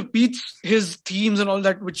also repeats his themes and all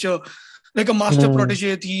that, which like a master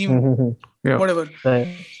protege theme, whatever.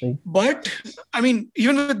 Right. But even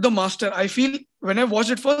with the master, I feel when I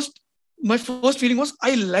watched it first, my first feeling was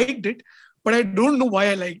I liked it, but I don't know why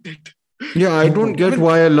I liked it. Yeah, I don't get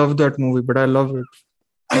why I love that movie, but I love it.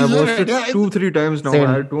 I watched it 2-3 times now.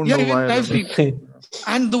 I don't know why I love it.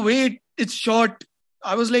 And the way it's shot,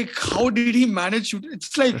 I was like, how did he manage to?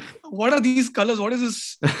 It's like, what are these colors? What is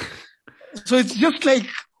this? So it's just like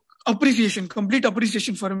complete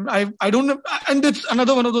appreciation for him. I don't know. And it's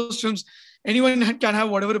another one of those films. Anyone can have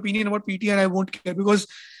whatever opinion about PT and I won't care, because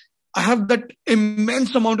I have that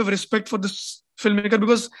immense amount of respect for this filmmaker,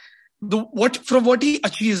 because what he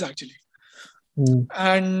achieves actually.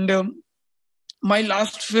 And my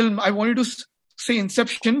last film, I wanted to say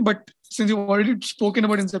Inception, but since you've already spoken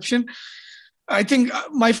about Inception, I think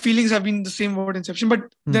my feelings have been the same about Inception, but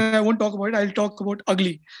then I won't talk about it. I'll talk about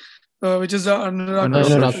Ugly, which is Anurag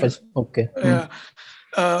Kashyap. Okay. Yeah.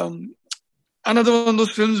 Another one of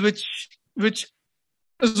those films which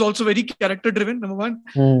is also very character driven, number one,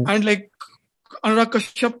 and like Anurag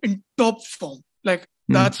Kashyap in top form. Like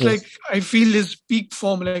that's like I feel his peak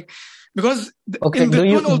form. Like because okay, do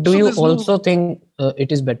you also think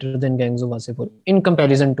it is better than Gangs of Wasseypur in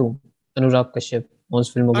comparison to Anurag Kashyap on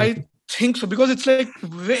filmography? I think so, because it's like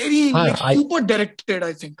very super directed,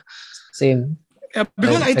 I think. Same. Yeah,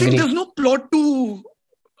 because I think there's no plot to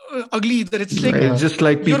ugly either. It's like It's just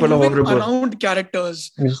like you're people are moving horrible. around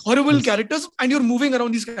characters, Yes. horrible Yes. characters, and you're moving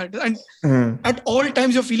around these characters, and at all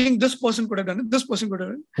times you're feeling this person could have done it, this person could have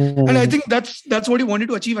done it. And I think that's what he wanted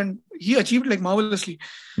to achieve, and he achieved like marvelously.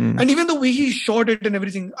 And even the way he shot it and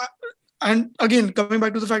everything. And again, coming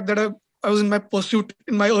back to the fact that I was in my pursuit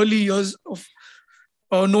in my early years of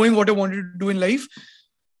knowing what I wanted to do in life.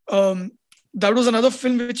 That was another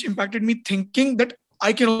film which impacted me, thinking that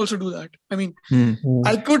I can also do that. I mean,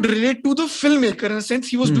 I could relate to the filmmaker in a sense.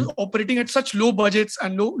 He was operating at such low budgets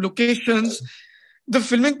and low locations. The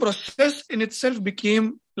filming process in itself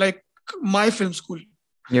became like my film school.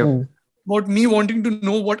 Yeah. About me wanting to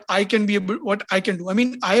know what I can do. I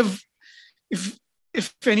mean,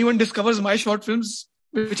 if anyone discovers my short films,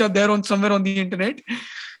 which are there on somewhere on the internet,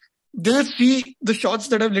 they'll see the shots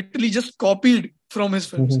that I've literally just copied from his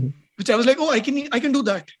films, which I was like, oh, I can do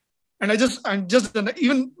that. And I'm just done that,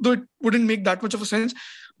 even though it wouldn't make that much of a sense.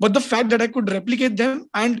 But the fact that I could replicate them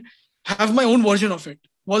and have my own version of it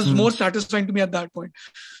was more satisfying to me at that point.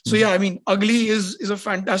 So yeah, I mean, Ugly is a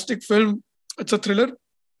fantastic film. It's a thriller.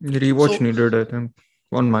 Rewatch needed, I think,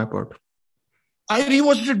 on my part. I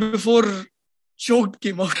rewatched it before Choked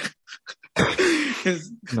came out.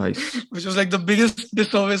 Nice. Which was like the biggest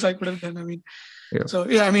disservice I could have done. I mean, so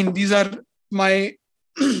yeah, I mean, these are my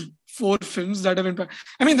 4 films that have impacted.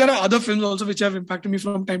 I mean, there are other films also which have impacted me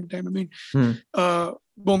from time to time. I mean,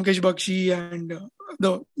 Byomkesh Bakshi and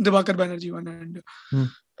the Dibakar Banerjee one and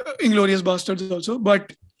Inglourious Bastards also.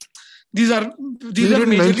 But these are didn't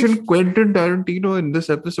mention Quentin Tarantino in this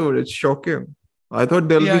episode. It's shocking. I thought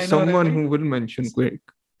there'll be someone who will mention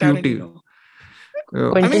Tarantino.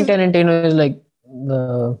 Quentin Tarantino is like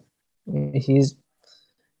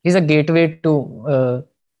he's a gateway to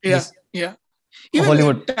even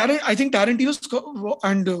Hollywood. I think Tarantino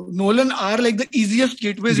and Nolan are like the easiest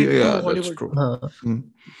gateways into Hollywood. That's true.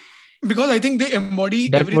 Because I think they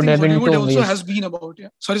embody everything Hollywood also has been about. Yeah.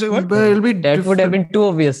 Sorry, what? That would have been too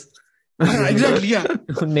obvious. Exactly, yeah.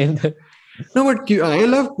 No, but I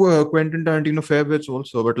love Quentin Tarantino fair bits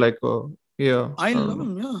also, but like, I love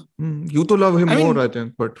him, yeah. You to love him more, I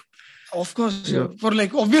think, but of course, yeah. For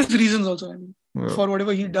like obvious reasons also. I mean, for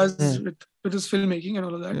whatever he does with his filmmaking and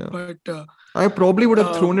all of that. Yeah. But I probably would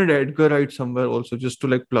have thrown in Edgar Wright somewhere also, just to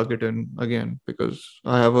like plug it in again, because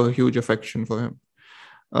I have a huge affection for him.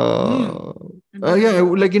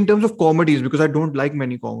 Like in terms of comedies, because I don't like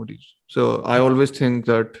many comedies, so I always think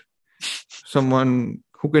that someone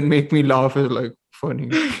who can make me laugh is like funny.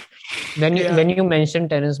 When you mentioned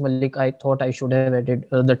Terrence Malick, I thought I should have added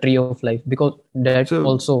The Tree of Life, because that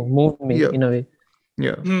also moved me in a way.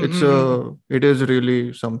 Yeah, it is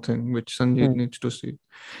really something which Sanjeet needs to see.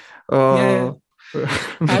 I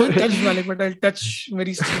haven't touched Malick, but I'll touch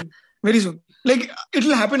very soon. Like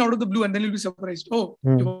it'll happen out of the blue, and then you'll be surprised. Oh,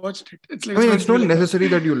 you watched it. It's like, I mean, it's not necessary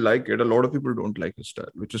that you like it. A lot of people don't like his style,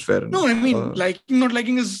 which is fair enough. No, I mean, liking, not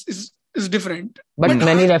liking is different. But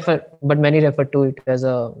many refer to it as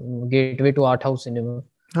a gateway to art house cinema.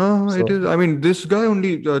 It is. I mean, this guy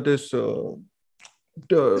only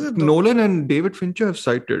Nolan and David Fincher have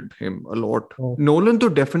cited him a lot. Nolan though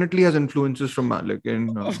definitely has influences from Malick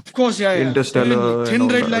in of course, Interstellar, Thin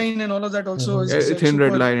Red Line and all of that also. Thin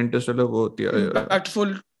Red Line, Interstellar, both.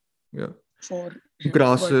 Impactful. Yeah. For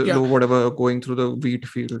grass, whatever, going through the wheat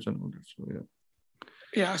fields and all that. So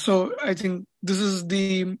yeah. So I think this is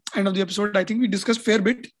the end of the episode. I think we discussed fair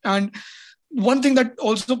bit, and one thing that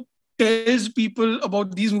also tells people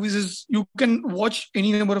about these movies is you can watch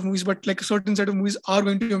any number of movies, but like a certain set of movies are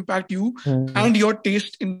going to impact you and your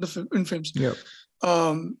taste in films. Yeah.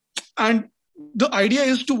 And the idea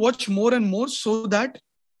is to watch more and more so that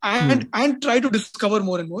and try to discover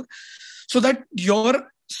more and more so that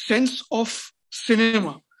your sense of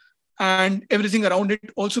cinema and everything around it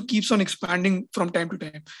also keeps on expanding from time to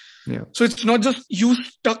time. Yeah. So it's not just you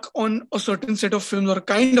stuck on a certain set of films or a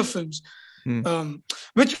kind of films.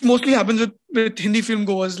 Which mostly happens with Hindi film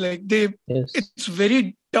goers. Like it's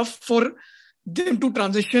very tough for them to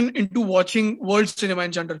transition into watching world cinema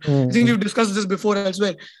in general. I think we've discussed this before as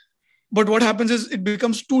well. But what happens is it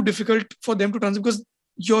becomes too difficult for them to transition because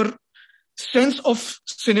your sense of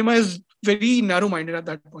cinema is very narrow-minded at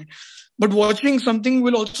that point. But watching something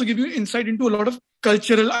will also give you insight into a lot of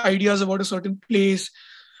cultural ideas about a certain place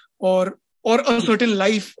or a certain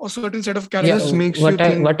life or certain set of characters.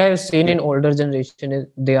 What I've seen in older generation is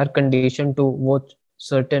they are conditioned to watch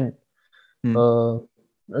certain taste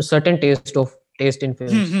in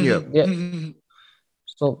films.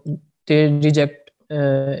 So they reject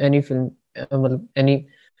any film, any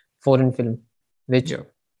foreign film which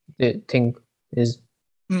they think is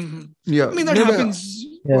I mean that happens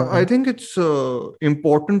Well, I think it's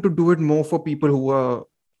important to do it more for people who are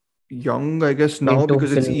young, I guess, now,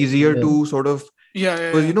 because it's easier to sort of,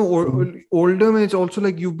 because you know, older it's also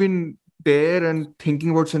like you've been there and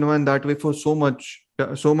thinking about cinema in that way for so much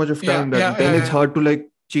of time that then it's hard to like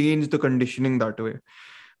change the conditioning that way.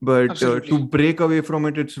 But to break away from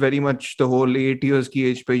it, it's very much the whole 8 years ki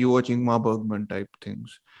age pe you watching Ma Bergman type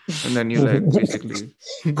things, and then you like basically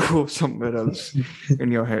go somewhere else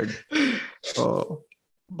in your head.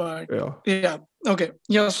 But okay,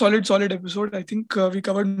 solid episode. I think we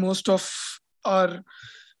covered most of our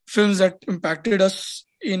films that impacted us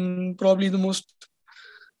in probably the most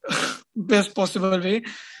best possible way.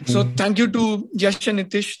 So thank you to Yash and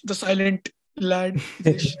Nitish, the silent lad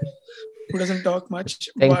who doesn't talk much.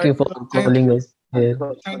 Thank you for calling us.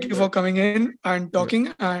 Thank you for coming in and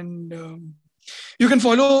talking. And you can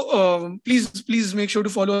follow, please make sure to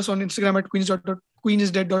follow us on Instagram at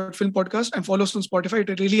queenisdead.film podcast, and follow us on Spotify.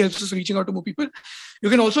 It really helps us reaching out to more people. You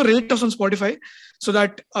can also rate us on Spotify so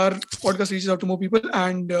that our podcast reaches out to more people.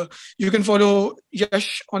 And you can follow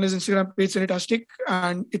Yash on his Instagram page, Cinetastic,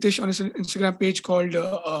 and Itish on his Instagram page called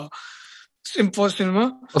Sim for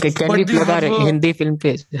Cinema. Okay, can we plug our Hindi film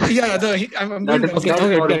page? I'm going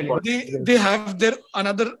to. They have their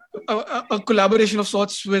another a collaboration of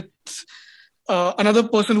sorts with another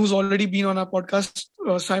person who's already been on our podcast,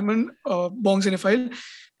 Simon Bong Cinephile.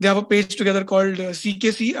 They have a page together called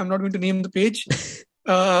CKC. I'm not going to name the page,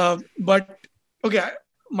 but okay, I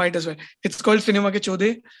might as well. It's called Cinema Ke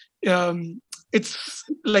Chode. It's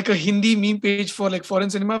like a Hindi meme page for like foreign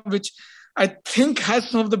cinema, which I think has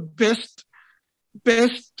some of the best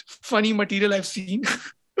funny material I've seen.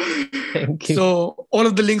 Thank you. So all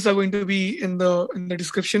of the links are going to be in the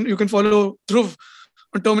description. You can follow Dhruv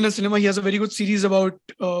on Terminal Cinema. He has a very good series about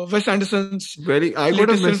Wes Anderson's. I got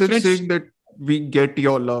a message saying that we get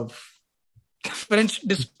your love. French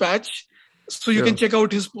Dispatch. So you can check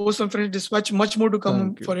out his post on French Dispatch. Much more to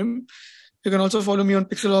come for him. You can also follow me on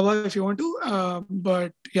Pixel Baba if you want to.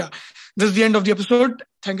 But yeah, this is the end of the episode.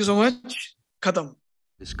 Thank you so much. Khatam.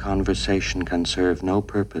 This conversation can serve no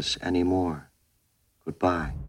purpose anymore. Goodbye.